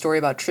into a story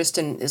about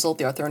Tristan and Isolde,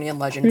 the Arthurian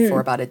legend, for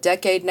about a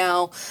decade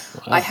now.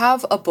 Wow. I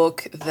have a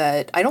book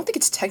that I don't think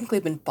it's technically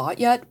been bought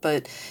yet,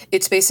 but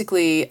it's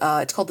basically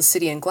it's called The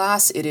City in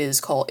Glass. It is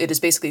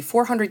basically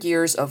 400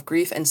 years of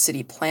grief and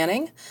city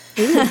planning.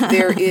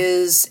 There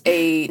is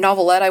a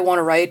novelette I want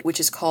to write, which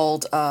is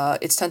called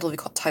it's tentatively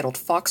titled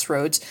Fox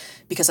Roads,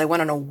 because I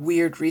went on a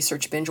weird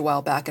research binge a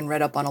while back and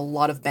read up on a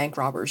lot of bank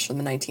robbers from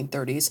the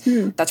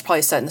 1930s. That's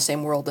probably set in the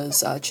same world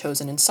as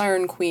Chosen and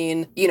Siren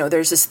Queen. You know,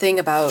 there's this thing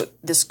about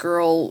this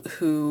girl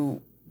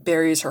who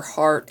buries her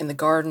heart in the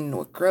garden and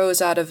what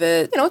grows out of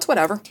it. You know, it's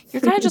whatever.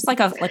 You're kind of just like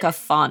a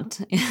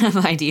font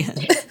of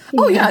ideas.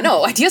 Oh, yeah,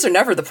 no, ideas are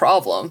never the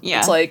problem. Yeah.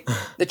 It's like,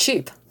 they're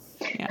cheap.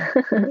 Yeah.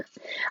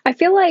 I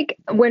feel like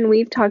when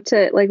we've talked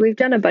to, like, we've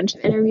done a bunch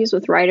of interviews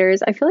with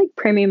writers, I feel like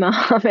Premi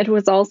Mohammed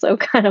was also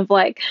kind of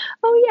like,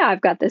 oh yeah, I've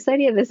got this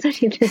idea, this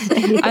idea, this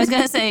idea. I was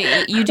going to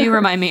say, you do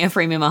remind me of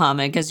Premi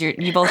Mohammed, because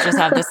you both just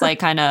have this like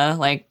kind of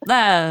like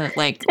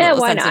little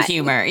sense of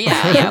humor.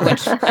 Yeah,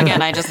 which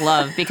again, I just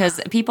love, because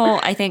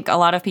I think a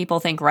lot of people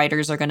think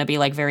writers are going to be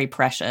like very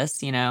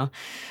precious, you know?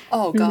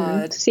 Oh,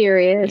 God.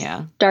 Serious.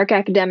 Yeah. Dark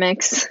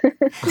academics.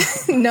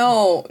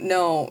 No.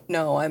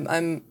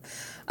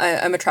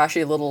 I'm a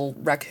trashy little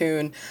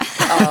raccoon.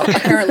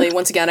 Apparently,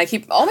 once again,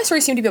 all my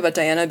stories seem to be about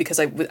Diana because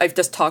I've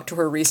just talked to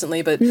her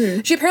recently, but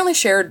she apparently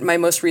shared my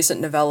most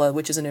recent novella,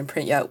 which isn't in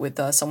print yet, with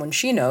someone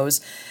she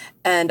knows.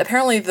 And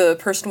apparently the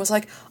person was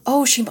like,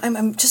 oh,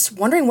 I'm just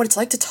wondering what it's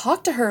like to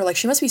talk to her. Like,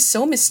 she must be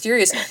so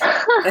mysterious. And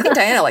I think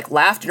Diana, like,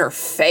 laughed in her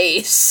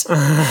face.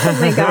 Oh,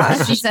 my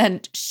gosh. She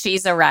said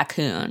she's a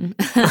raccoon.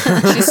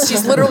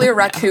 She's literally a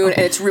raccoon,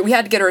 and we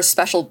had to get her a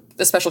special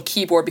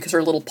keyboard because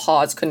her little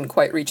paws couldn't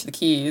quite reach the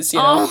keys, you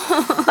know?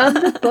 Of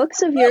the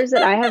books of yours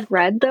that I have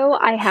read, though,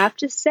 I have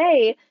to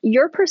say,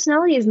 your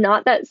personality is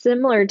not that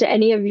similar to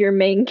any of your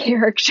main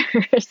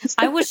characters.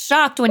 I was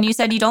shocked when you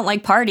said you don't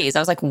like parties. I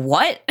was like,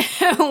 what?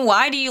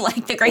 Why do you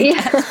like The Great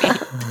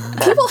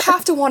Gatsby? People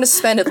have to want to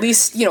spend at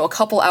least, a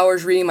couple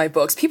hours reading my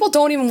books. People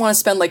don't even want to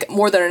spend like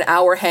more than an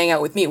hour hanging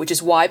out with me, which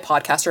is why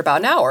podcasts are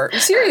about an hour.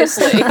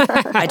 Seriously.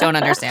 I don't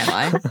understand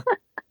why.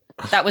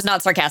 That was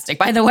not sarcastic,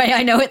 by the way.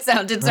 I know it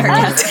sounded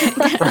sarcastic.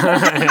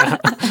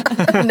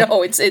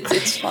 No,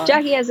 it's fine.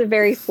 Jackie has a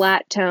very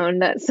flat tone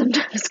that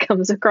sometimes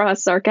comes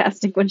across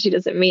sarcastic when she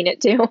doesn't mean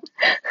it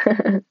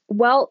to.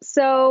 Well,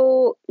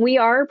 so we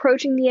are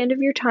approaching the end of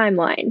your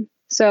timeline.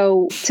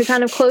 So to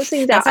kind of close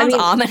things out, sounds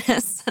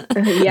ominous.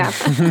 Yeah.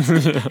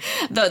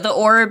 The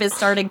orb is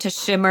starting to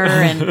shimmer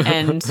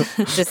and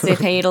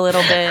dissipate a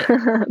little bit.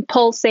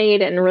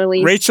 Pulsate and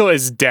release. Rachel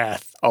is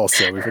death.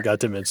 Also, we forgot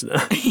to mention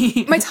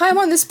that. My time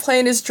on this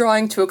plane is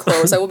drawing to a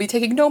close. I will be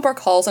taking no more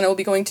calls and I will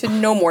be going to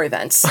no more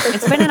events.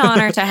 It's been an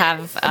honor to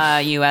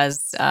have you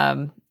as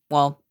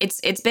well,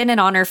 it's been an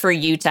honor for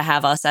you to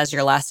have us as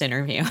your last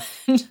interview.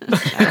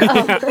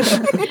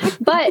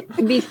 But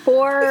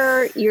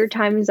before your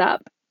time is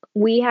up,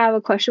 we have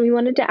a question we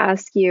wanted to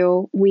ask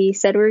you. We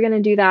said we were going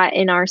to do that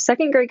in our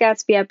second Great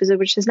Gatsby episode,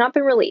 which has not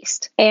been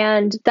released.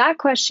 And that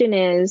question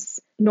is,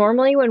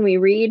 normally when we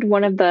read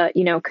one of the,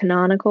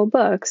 canonical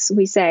books,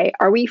 we say,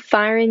 are we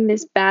firing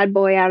this bad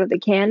boy out of the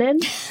canon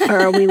or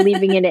are we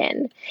leaving it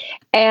in?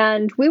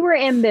 And we were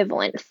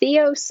ambivalent.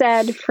 Theo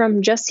said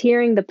from just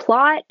hearing the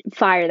plot,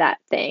 fire that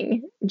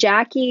thing.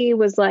 Jackie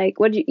was like,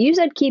 you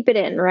said keep it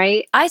in,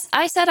 right?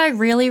 I said I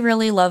really,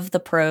 really loved the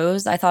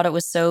prose. I thought it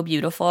was so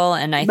beautiful.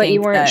 And But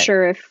you weren't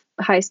sure if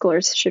high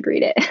schoolers should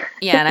read it.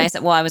 Yeah. And I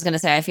said, well, I was going to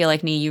say, I feel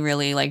like, Nee, you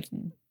really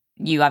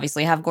you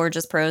obviously have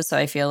gorgeous prose. So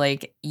I feel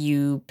like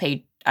you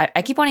paid,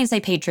 I keep wanting to say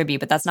paid tribute,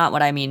 but that's not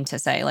what I mean to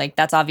say. Like,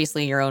 that's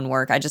obviously your own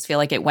work. I just feel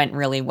like it went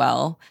really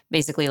well.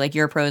 Basically, like,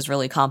 your prose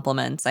really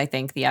complements, I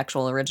think, the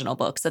actual original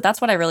book. So that's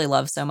what I really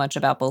love so much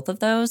about both of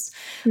those.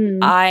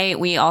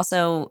 We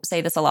also say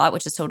this a lot,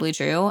 which is totally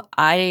true.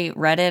 I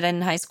read it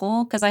in high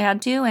school because I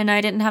had to, and I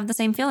didn't have the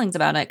same feelings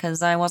about it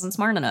because I wasn't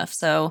smart enough.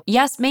 So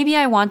yes, maybe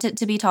I want it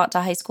to be taught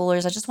to high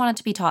schoolers. I just want it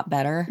to be taught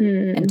better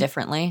and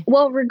differently.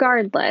 Well,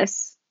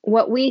 regardless,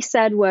 what we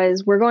said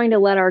was we're going to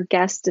let our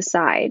guests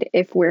decide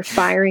if we're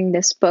firing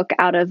this book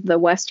out of the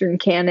Western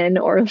canon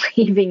or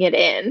leaving it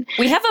in.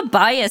 We have a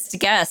biased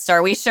guest.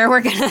 Are we sure we're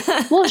going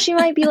to? Well, she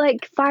might be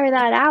like, fire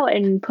that out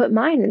and put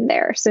mine in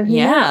there. So who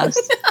knows?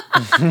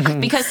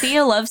 Because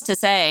Theo loves to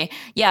say,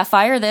 yeah,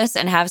 fire this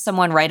and have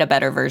someone write a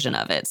better version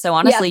of it. So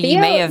honestly, Theo, you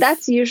may have.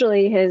 That's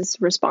usually his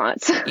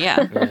response.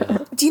 Yeah.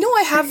 Do you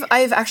know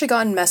I've actually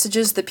gotten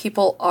messages that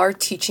people are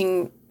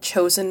teaching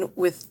Chosen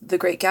with The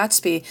Great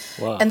Gatsby.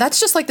 Wow. And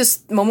that's just like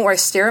this moment where I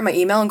stare at my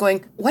email and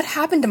going, what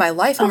happened to my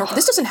life? I'm like,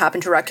 this doesn't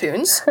happen to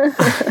raccoons.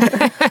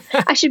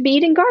 I should be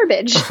eating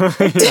garbage.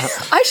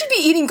 I should be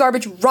eating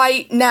garbage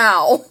right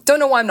now. Don't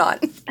know why I'm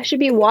not. I should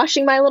be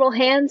washing my little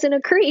hands in a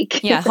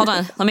creek. Yeah, hold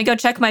on. Let me go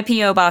check my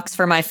P.O. box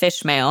for my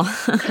fish mail.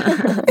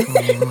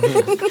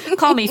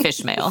 Call me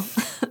fish mail.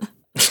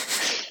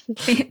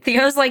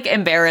 Theo's like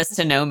embarrassed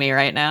to know me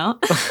right now.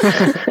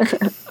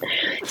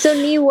 So,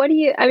 Nee, what do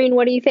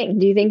you think?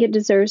 Do you think it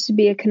deserves to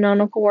be a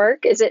canonical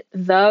work? Is it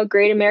the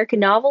great American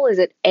novel? Is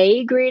it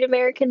a great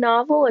American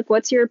novel? Like,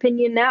 what's your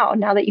opinion now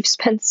that you've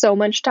spent so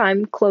much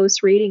time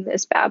close reading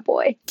this bad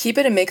boy? Keep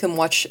it and make them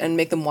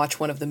watch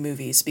one of the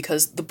movies,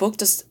 because the book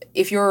does.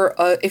 If you're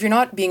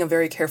not being a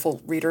very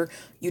careful reader,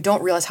 you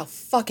don't realize how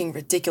fucking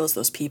ridiculous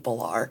those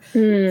people are.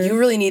 You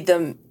really need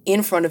them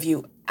in front of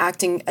you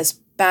acting as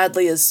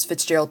badly as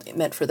Fitzgerald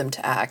meant for them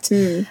to act.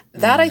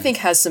 That, I think,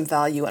 has some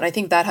value, and I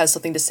think that has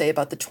something to say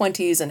about the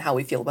 20s and how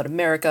we feel about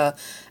America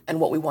and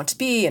what we want to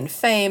be and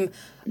fame,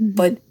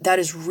 but that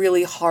is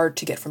really hard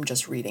to get from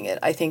just reading it.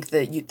 I think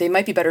that they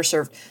might be better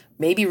served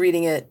maybe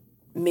reading it,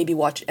 maybe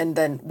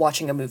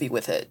watching a movie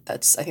with it. I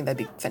think that'd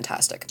be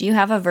fantastic. Do you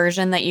have a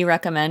version that you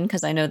recommend?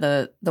 Because I know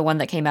the one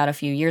that came out a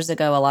few years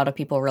ago, a lot of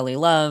people really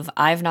love.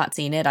 I've not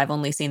seen it. I've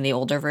only seen the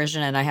older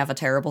version, and I have a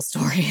terrible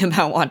story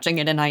about watching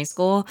it in high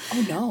school.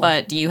 Oh, no.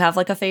 But do you have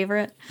like a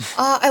favorite?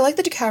 I like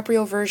the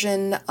DiCaprio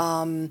version.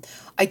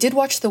 I did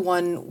watch the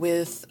one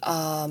with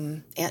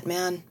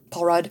Ant-Man,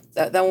 Paul Rudd.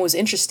 That one was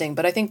interesting,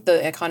 but I think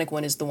the iconic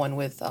one is the one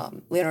with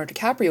Leonardo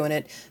DiCaprio in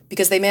it,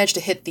 because they managed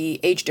to hit the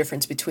age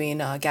difference between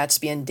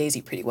Gatsby and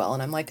Daisy pretty well,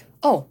 and I'm like,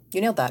 oh,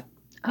 you nailed that.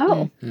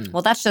 Oh,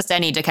 well, that's just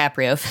any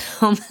DiCaprio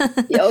film.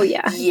 Oh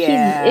yeah,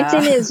 yeah.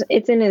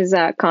 It's in his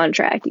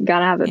contract. You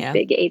gotta have a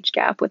big age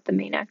gap with the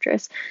main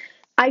actress.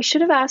 I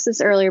should have asked this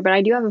earlier, but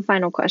I do have a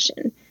final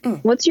question.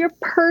 What's your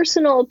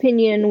personal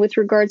opinion with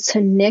regards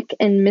to Nick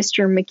and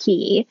Mr.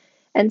 McKee?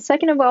 And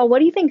second of all, what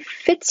do you think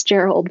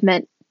Fitzgerald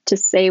meant to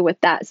say with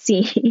that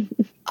scene?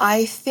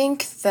 I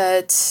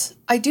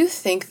do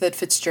think that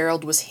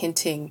Fitzgerald was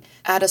hinting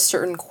at a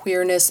certain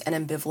queerness and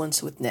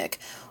ambivalence with Nick.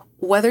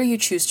 Whether you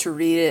choose to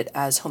read it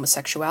as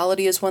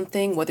homosexuality is one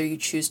thing, whether you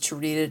choose to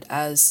read it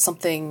as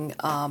something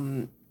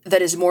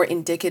that is more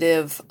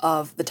indicative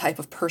of the type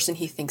of person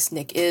he thinks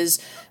Nick is,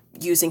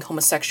 using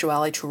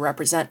homosexuality to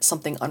represent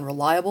something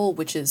unreliable,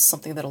 which is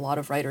something that a lot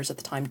of writers at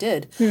the time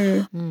did.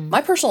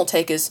 My personal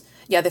take is,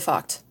 yeah, they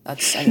fucked.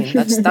 That's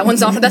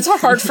not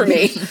hard for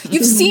me.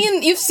 You've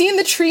seen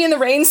the tree in the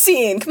rain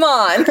scene. Come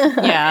on.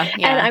 Yeah.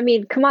 And I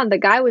mean, come on, the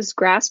guy was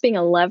grasping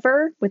a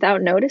lever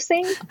without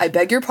noticing. I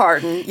beg your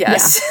pardon.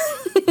 Yes.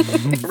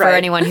 Yeah. For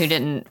anyone who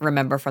didn't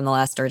remember from the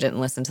last or didn't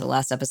listen to the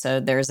last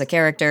episode, there's a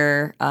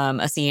character,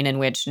 a scene in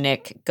which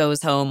Nick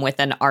goes home with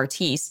an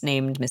artiste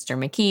named Mr.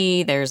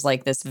 McKee. There's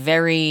like this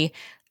very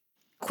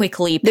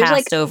quickly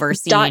passed over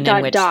scene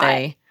in which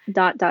they... ...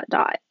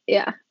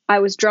 Yeah. I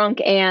was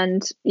drunk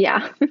and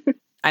yeah.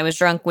 I was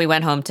drunk. We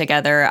went home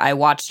together. I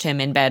watched him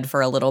in bed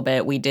for a little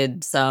bit. We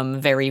did some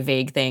very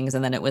vague things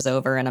and then it was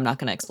over, and I'm not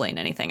going to explain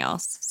anything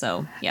else.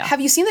 So, yeah. Have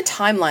you seen the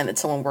timeline that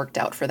someone worked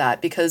out for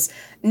that? Because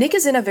Nick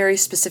is in a very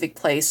specific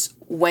place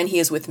when he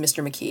is with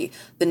Mr. McKee.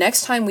 The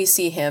next time we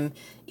see him,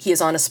 he is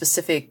on a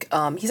specific,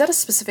 he's at a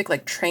specific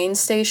like train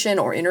station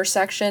or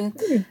intersection.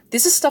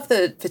 This is stuff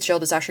that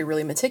Fitzgerald is actually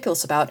really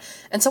meticulous about.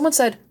 And someone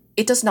said,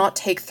 it does not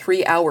take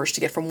 3 hours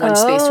to get from one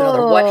space to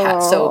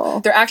another.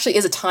 So there actually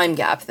is a time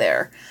gap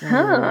there.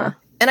 Huh.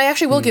 And I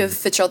actually will give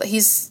Fitzgerald that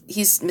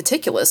he's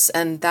meticulous,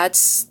 and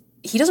that's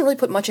he doesn't really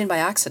put much in by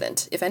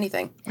accident, if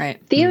anything.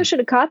 Right. Theo should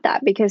have caught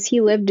that because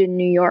he lived in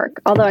New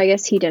York. Although I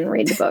guess he didn't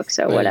read the book,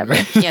 so whatever.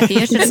 Yeah,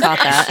 Theo should have caught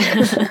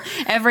that.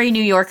 Every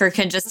New Yorker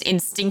can just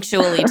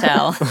instinctually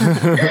tell.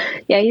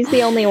 Yeah, he's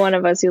the only one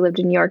of us who lived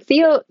in New York.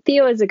 Theo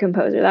is a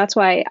composer. That's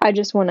why I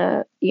just want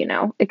to,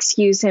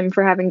 excuse him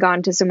for having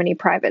gone to so many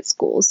private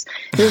schools.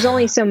 There's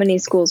only so many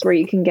schools where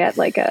you can get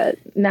like a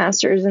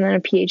master's and then a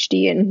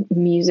PhD in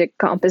music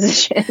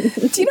composition.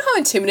 Do you know how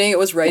intimidating it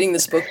was writing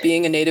this book,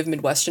 being a native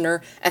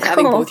Midwesterner, and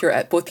having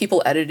both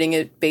people editing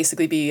it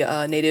basically be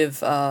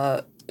native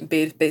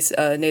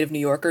New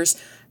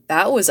Yorkers?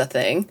 That was a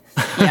thing.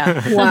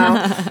 Yeah.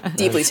 Wow.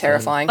 Deeply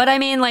terrifying. But I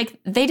mean, like,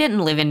 they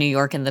didn't live in New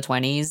York in the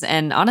 20s.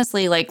 And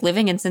honestly, like,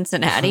 living in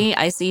Cincinnati,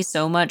 I see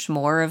so much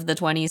more of the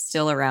 20s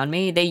still around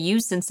me. They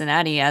use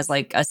Cincinnati as,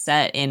 like, a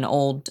set in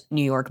old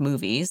New York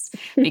movies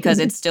because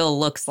it still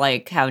looks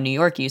like how New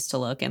York used to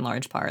look in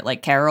large part.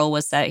 Like, Carol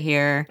was set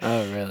here.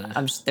 Oh, really?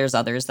 There's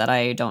others that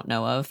I don't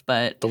know of,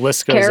 but The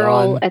list goes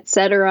Carol, on.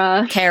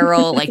 etc.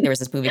 Carol, like, there was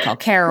this movie called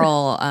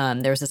Carol.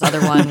 There was this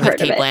other one with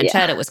Heard of Kate it, Blanchett.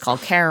 yeah. It was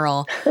called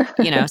Carol.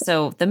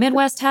 So the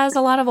Midwest has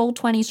a lot of old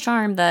 20s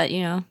charm that,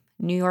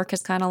 New York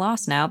has kind of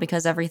lost now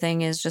because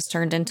everything is just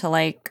turned into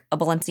like a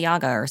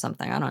Balenciaga or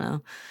something. I don't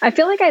know. I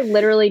feel like I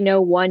literally know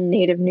one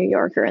native New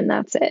Yorker and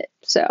that's it.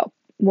 So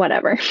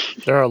whatever.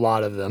 There are a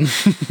lot of them.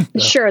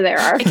 Sure there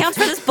are. It counts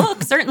for this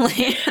book,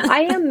 certainly.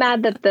 I am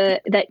mad that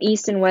that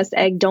East and West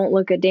egg don't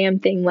look a damn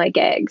thing like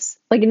eggs.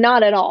 Like,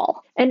 not at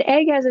all. An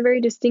egg has a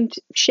very distinct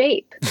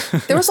shape.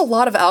 There was a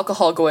lot of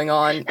alcohol going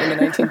on in the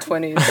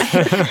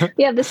 1920s.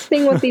 Yeah, this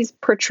thing with these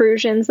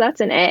protrusions, that's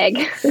an egg.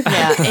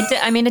 Yeah,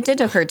 it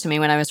did occur to me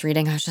when I was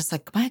reading. I was just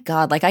like, my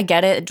God, like, I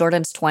get it.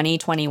 Jordan's 20,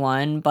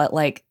 21, but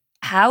like,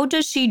 how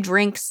does she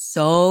drink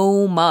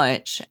so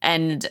much?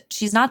 And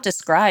she's not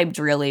described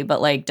really, but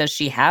like, does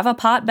she have a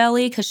pot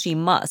belly? Because she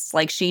must.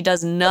 Like, she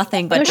does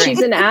nothing but No, drink.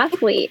 she's an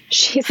athlete.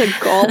 She's a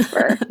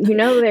golfer.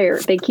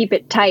 They keep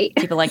it tight.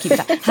 People like keep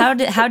that. How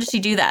did she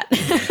do that?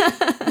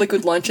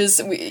 Liquid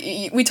lunches.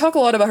 We talk a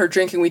lot about her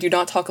drinking. We do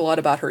not talk a lot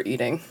about her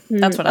eating.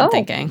 That's what I'm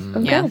thinking.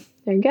 Okay. Yeah.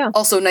 There you go.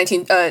 Also,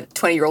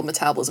 20-year-old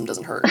metabolism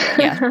doesn't hurt.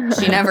 Yeah.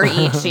 She never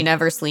eats. She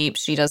never sleeps.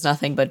 She does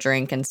nothing but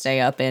drink and stay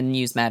up and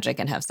use magic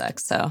and have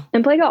sex. So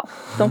And play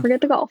golf. Don't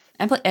forget the golf.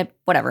 and play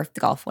whatever, the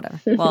golf, whatever.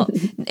 Well,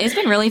 it's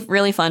been really,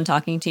 really fun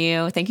talking to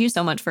you. Thank you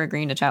so much for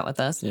agreeing to chat with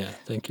us. Yeah,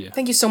 thank you.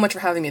 Thank you so much for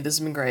having me. This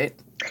has been great.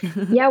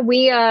 Yeah,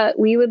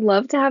 we would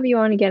love to have you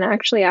on again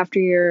actually after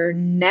your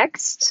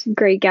next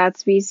Great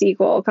Gatsby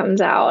sequel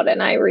comes out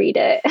and I read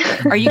it.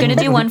 Are you going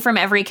to do one from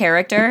every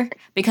character?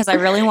 Because I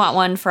really want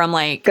one from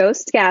like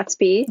Ghost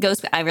Gatsby.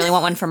 Ghost. I really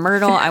want one from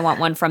Myrtle. I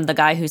want one from the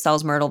guy who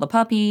sells Myrtle the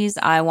puppies.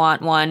 I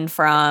want one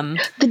from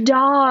The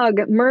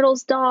dog.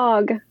 Myrtle's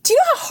dog. Do you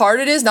know how hard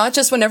it is? Not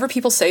just whenever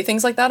people say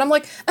things like that, I'm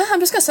like, I'm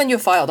just going to send you a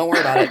file. Don't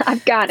worry about it.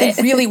 I've got They it.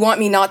 really want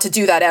me not to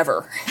do that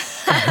ever.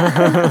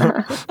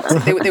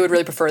 They would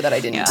really prefer that I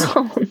didn't. Yeah.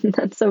 Oh,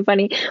 that's so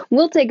funny.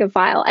 We'll take a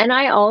file. And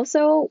I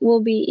also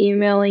will be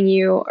emailing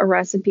you a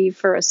recipe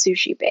for a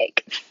sushi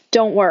bake.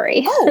 Don't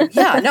worry. Oh,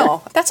 yeah,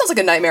 no. That sounds like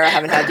a nightmare I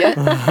haven't had yet.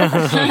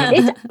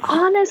 It's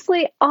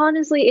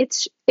honestly,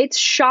 it's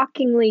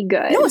shockingly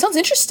good. No, it sounds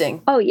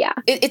interesting. Oh yeah.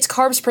 It's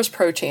carbs plus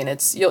protein.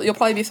 You'll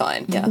probably be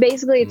fine. Yeah.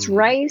 Basically, it's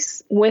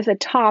rice with a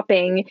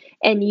topping,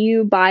 and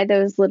you buy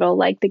those little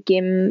like the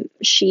Gim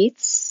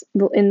sheets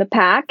in the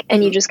pack,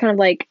 and you just kind of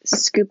like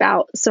scoop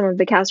out some of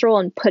the casserole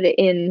and put it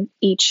in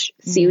each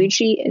seaweed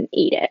sheet and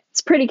eat it.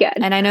 It's pretty good.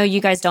 And I know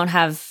you guys don't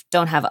have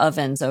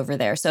ovens over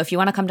there. So if you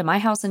want to come to my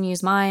house and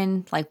use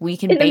mine, like we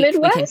can In the bake,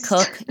 we can Midwest?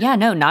 cook. Yeah,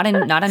 no, not in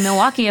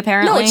Milwaukee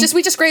apparently. No, it's just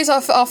we just graze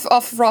off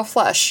raw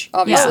flesh,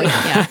 obviously.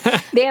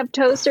 yeah. They have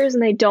toasters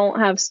and they don't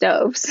have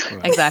stoves.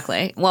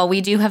 Exactly. Well,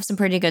 we do have some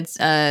pretty good.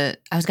 I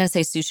was going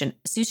to say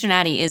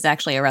Sushinati is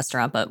actually a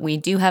restaurant, but we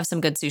do have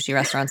some good sushi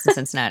restaurants in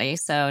Cincinnati.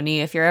 So,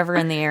 Nia, if you're ever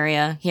in the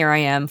area, here I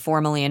am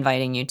formally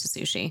inviting you to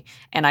sushi,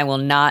 and I will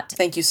not.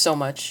 Thank you so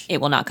much. It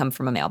will not come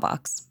from a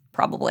mailbox,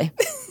 probably.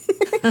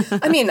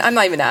 I mean, I'm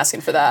not even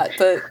asking for that,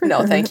 but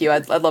no, thank you.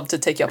 I'd love to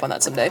take you up on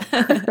that someday.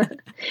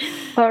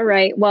 All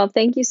right. Well,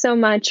 thank you so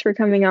much for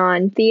coming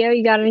on. Theo,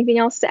 you got anything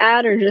else to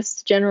add or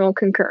just general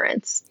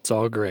concurrence? It's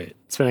all great.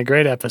 It's been a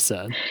great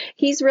episode.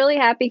 He's really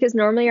happy because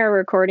normally our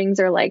recordings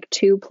are like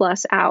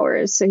 2+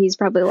 hours. So he's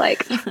probably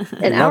like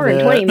an hour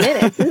and 20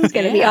 minutes. This is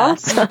going to be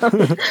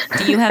awesome.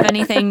 Do you have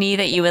anything, Nee,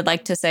 that you would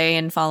like to say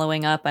in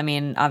following up? I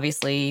mean,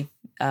 obviously,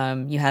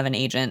 you have an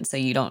agent, so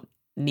you don't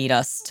need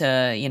us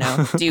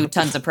to, do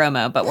tons of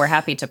promo, but we're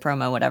happy to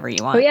promo whatever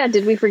you want. Oh, yeah.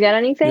 Did we forget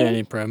anything? Yeah,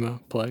 any promo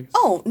plugs?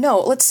 Oh, no,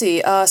 let's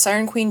see.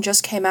 Siren Queen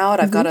just came out.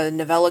 I've got a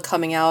novella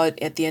coming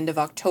out at the end of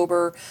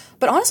October.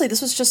 But honestly,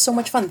 this was just so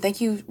much fun.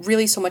 Thank you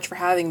really so much for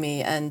having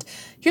me. And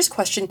here's a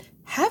question.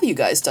 Have you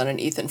guys done an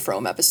Ethan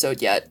Frome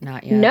episode yet?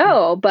 Not yet.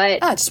 No,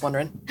 but Just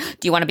wondering.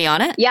 Do you want to be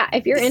on it? yeah,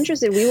 if you're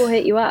interested, we will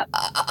hit you up.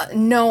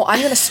 No, I'm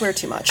going to swear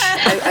too much.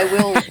 I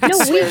will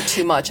swear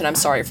too much, and I'm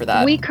sorry for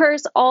that. We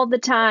curse all the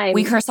time.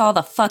 We curse all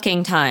the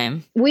fucking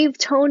time. We've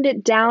toned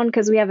it down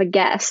because we have a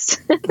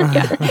guest.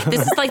 Yeah.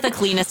 This is like the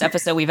cleanest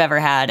episode we've ever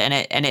had,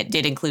 and it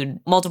did include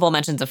multiple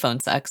mentions of phone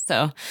sex,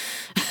 so...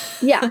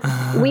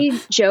 Yeah, we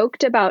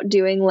joked about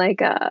doing like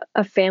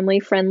a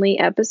family-friendly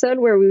episode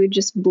where we would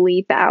just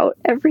bleep out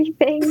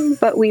everything,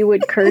 but we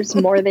would curse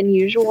more than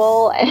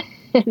usual.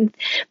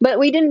 But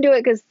we didn't do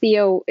it because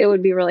Theo, it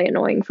would be really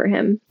annoying for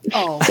him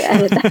to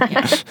edit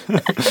that.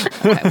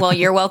 Yeah. Okay, well,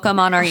 you're welcome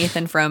on our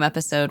Ethan Frome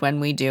episode when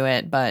we do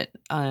it, but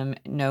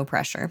no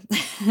pressure.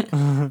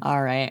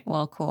 All right,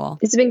 well, cool.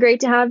 It's been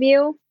great to have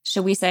you.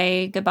 Should we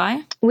say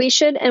goodbye? We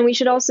should, and we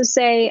should also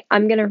say,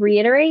 I'm going to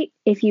reiterate,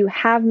 if you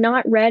have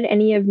not read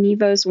any of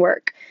Nevo's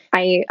work,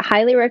 I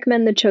highly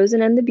recommend The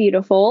Chosen and the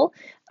Beautiful.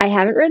 I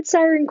haven't read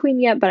Siren Queen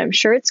yet, but I'm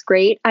sure it's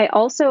great. I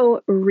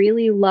also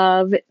really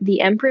love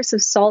The Empress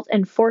of Salt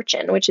and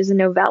Fortune, which is a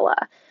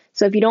novella.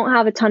 So if you don't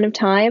have a ton of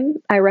time,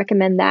 I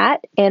recommend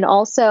that. And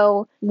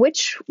also,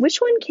 which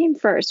one came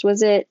first?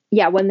 Was it,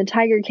 When the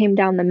Tiger Came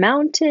Down the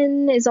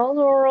Mountain is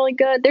also really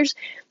good.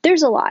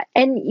 There's a lot.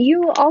 And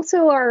you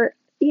also are,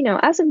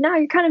 as of now,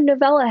 you're kind of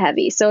novella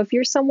heavy. So if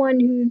you're someone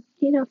who,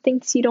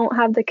 thinks you don't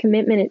have the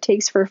commitment it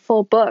takes for a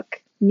full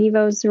book,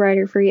 Nevo's the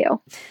writer for you.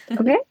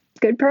 Okay?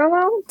 Good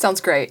promo? Sounds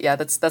great. Yeah,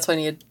 that's what I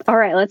need. All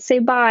right, let's say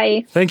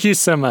bye. Thank you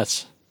so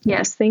much.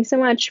 Yes, thanks so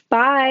much.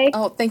 Bye.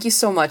 Oh, thank you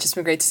so much. It's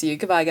been great to see you.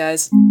 Goodbye,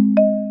 guys.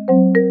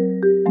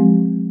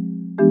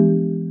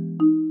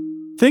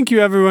 Thank you,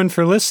 everyone,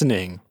 for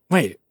listening.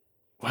 Wait,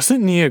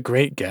 wasn't Nia a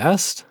great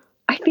guest?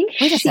 I think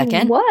Wait a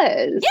second.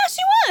 was. Yeah,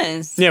 she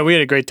was. Yeah, we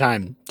had a great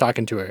time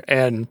talking to her,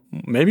 and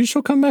maybe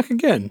she'll come back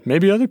again.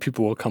 Maybe other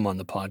people will come on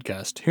the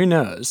podcast. Who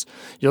knows?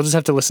 You'll just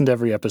have to listen to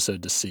every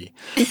episode to see.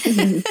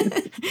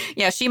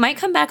 Yeah, she might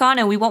come back on,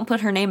 and we won't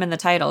put her name in the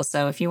title.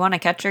 So if you want to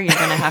catch her, you're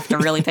going to have to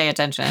really pay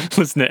attention.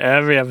 Listen to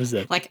every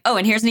episode. Like, oh,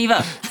 and here's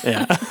Nevo.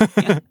 Yeah.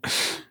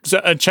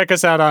 So check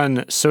us out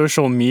on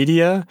social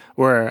media.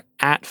 We're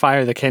at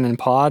Fire the Cannon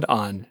Pod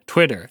on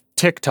Twitter,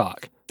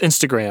 TikTok,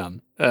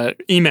 Instagram,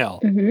 email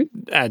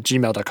at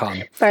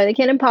gmail.com.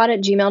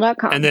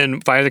 firethecannonpod@gmail.com. And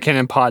then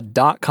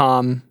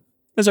firethecannonpod.com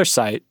is our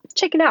site.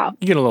 Check it out.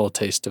 You get a little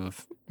taste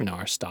of,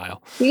 our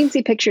style. You can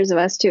see pictures of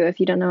us too if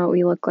you don't know what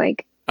we look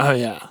like. Oh,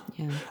 yeah.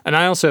 And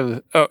I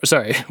also,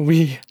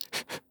 we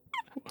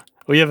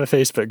have a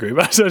Facebook group.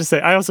 I was going to say,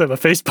 I also have a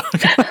Facebook.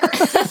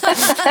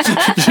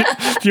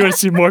 If you want to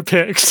see more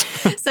pics.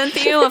 Send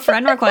Theo a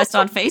friend request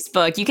on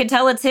Facebook. You can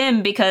tell it's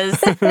him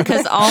because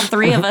all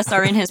three of us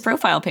are in his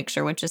profile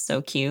picture, which is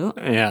so cute.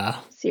 Yeah.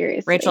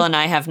 Seriously. Rachel and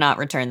I have not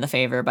returned the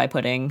favor by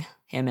putting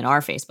him in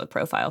our Facebook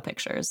profile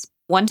pictures.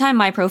 One time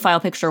my profile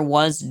picture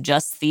was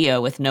just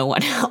Theo with no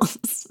one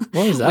else.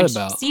 What was that which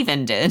about?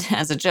 Steven did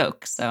as a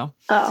joke, so.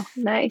 Oh,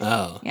 nice.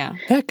 Oh. Yeah.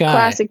 That guy.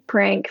 Classic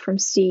prank from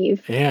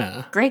Steve.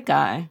 Yeah. Great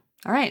guy.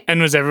 All right.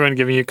 And was everyone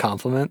giving you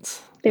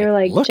compliments? They were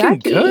like, Looking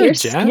Jackie, good, your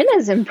Jack." skin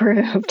has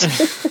improved.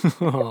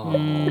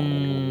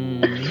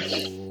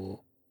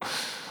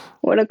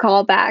 What a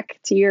callback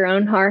to your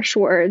own harsh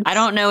words. I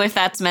don't know if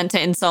that's meant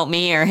to insult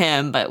me or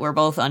him, but we're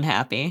both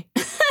unhappy.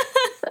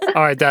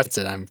 All right, that's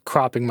it. I'm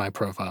cropping my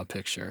profile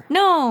picture.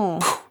 No.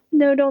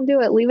 No, don't do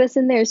it. Leave us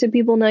in there so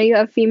people know you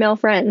have female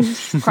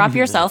friends. Crop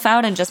yourself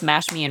out and just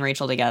mash me and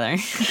Rachel together.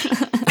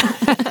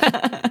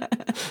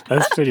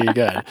 That's pretty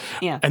good.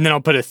 Yeah. And then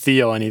I'll put a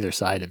Theo on either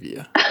side of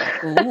you.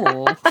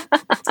 Ooh.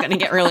 It's going to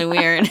get really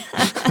weird.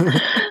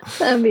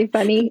 That'd be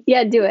funny.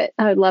 Yeah, do it.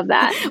 I would love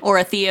that. Or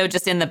a Theo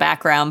just in the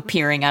background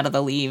peering out of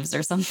the leaves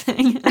or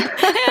something.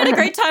 I had a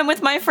great time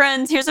with my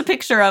friends. Here's a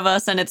picture of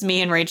us, and it's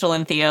me and Rachel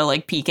and Theo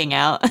like peeking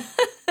out.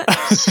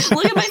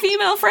 Look at my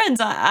female friends.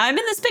 I'm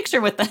in this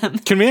picture with them.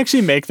 Can we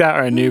actually make that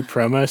our new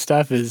promo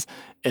stuff?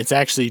 It's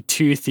actually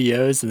two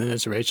Theos and then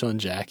it's Rachel and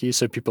Jackie.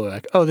 So people are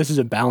like, oh, this is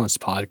a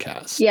balanced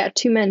podcast. Yeah,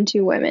 2 men,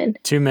 2 women.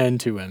 2 men,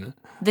 2 women.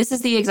 This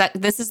is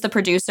the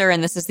producer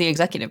and this is the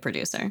executive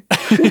producer.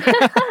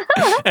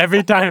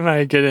 Every time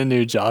I get a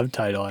new job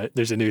title,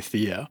 there's a new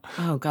Theo.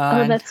 Oh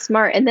God. Oh, that's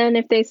smart. And then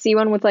if they see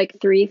one with like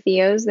 3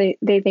 Theos, they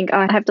think, oh,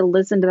 I have to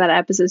listen to that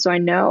episode so I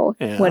know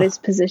what his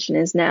position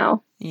is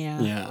now.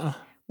 Yeah.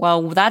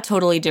 Well, that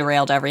totally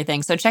derailed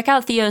everything. So check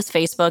out Theo's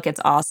Facebook.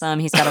 It's awesome.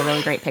 He's got a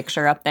really great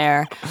picture up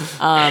there.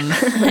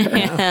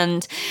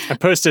 And I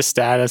post a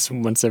status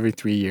once every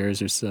 3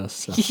 years or so.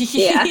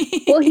 Yeah.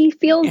 Well, he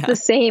feels the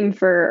same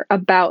for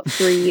about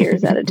 3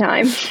 years at a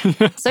time.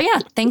 So yeah,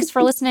 thanks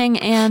for listening.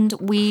 And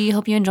we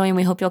hope you enjoy and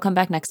we hope you'll come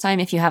back next time.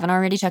 If you haven't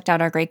already checked out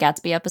our Great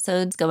Gatsby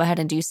episodes, go ahead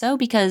and do so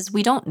because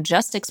we don't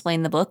just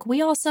explain the book.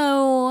 We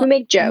also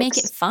make jokes. Make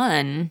it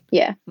fun.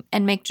 Yeah.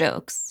 And make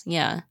jokes.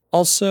 Yeah.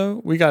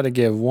 Also, we got to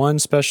give one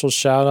special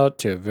shout out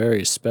to a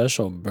very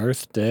special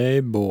birthday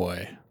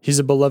boy. He's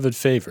a beloved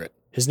favorite.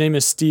 His name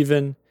is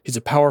Steven. He's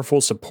a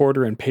powerful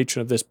supporter and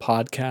patron of this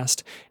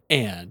podcast,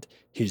 and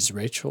he's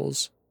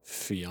Rachel's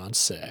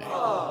fiance.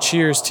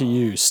 Cheers to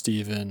you,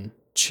 Steven.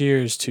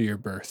 Cheers to your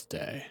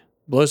birthday.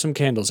 blow some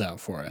candles out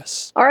for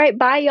us. All right,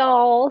 bye,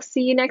 y'all.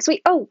 See you next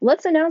week. Oh,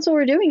 let's announce what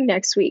we're doing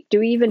next week. Do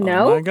we even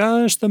know? Oh my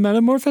gosh, the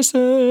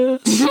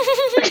metamorphosis.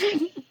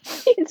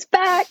 It's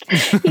back.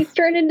 He's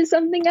turned into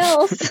something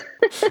else.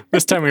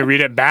 This time we read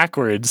it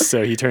backwards,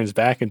 so he turns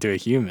back into a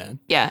human.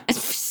 Yeah.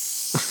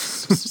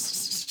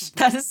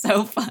 That is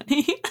so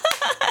funny.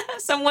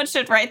 Someone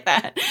should write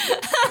that.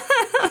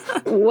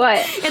 What?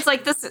 It's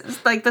like this,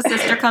 like the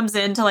sister comes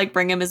in to like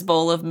bring him his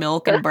bowl of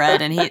milk and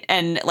bread, and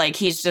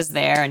he's just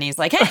there, and he's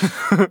like, "Hey,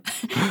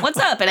 what's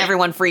up?" And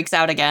everyone freaks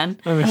out again.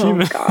 I'm a Oh,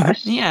 human.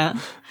 gosh. Yeah.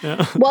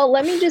 Well,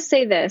 let me just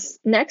say this.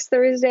 Next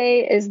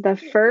Thursday is the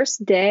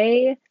first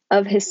day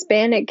of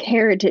Hispanic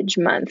Heritage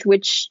Month,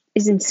 which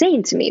is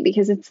insane to me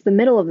because it's the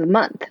middle of the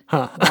month.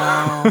 Huh.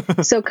 Wow.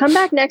 So come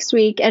back next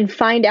week and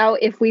find out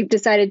if we've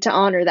decided to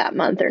honor that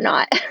month or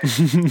not.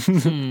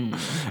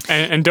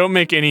 And don't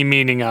make any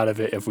meaning out of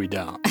it if we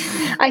don't.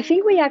 I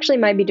think we actually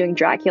might be doing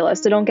Dracula,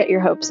 so don't get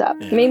your hopes up.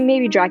 Yeah.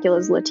 Maybe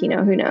Dracula's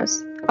Latino. Who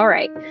knows? All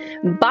right.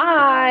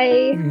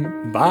 Bye.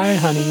 Bye,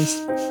 honeys.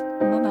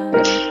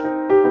 Bye-bye.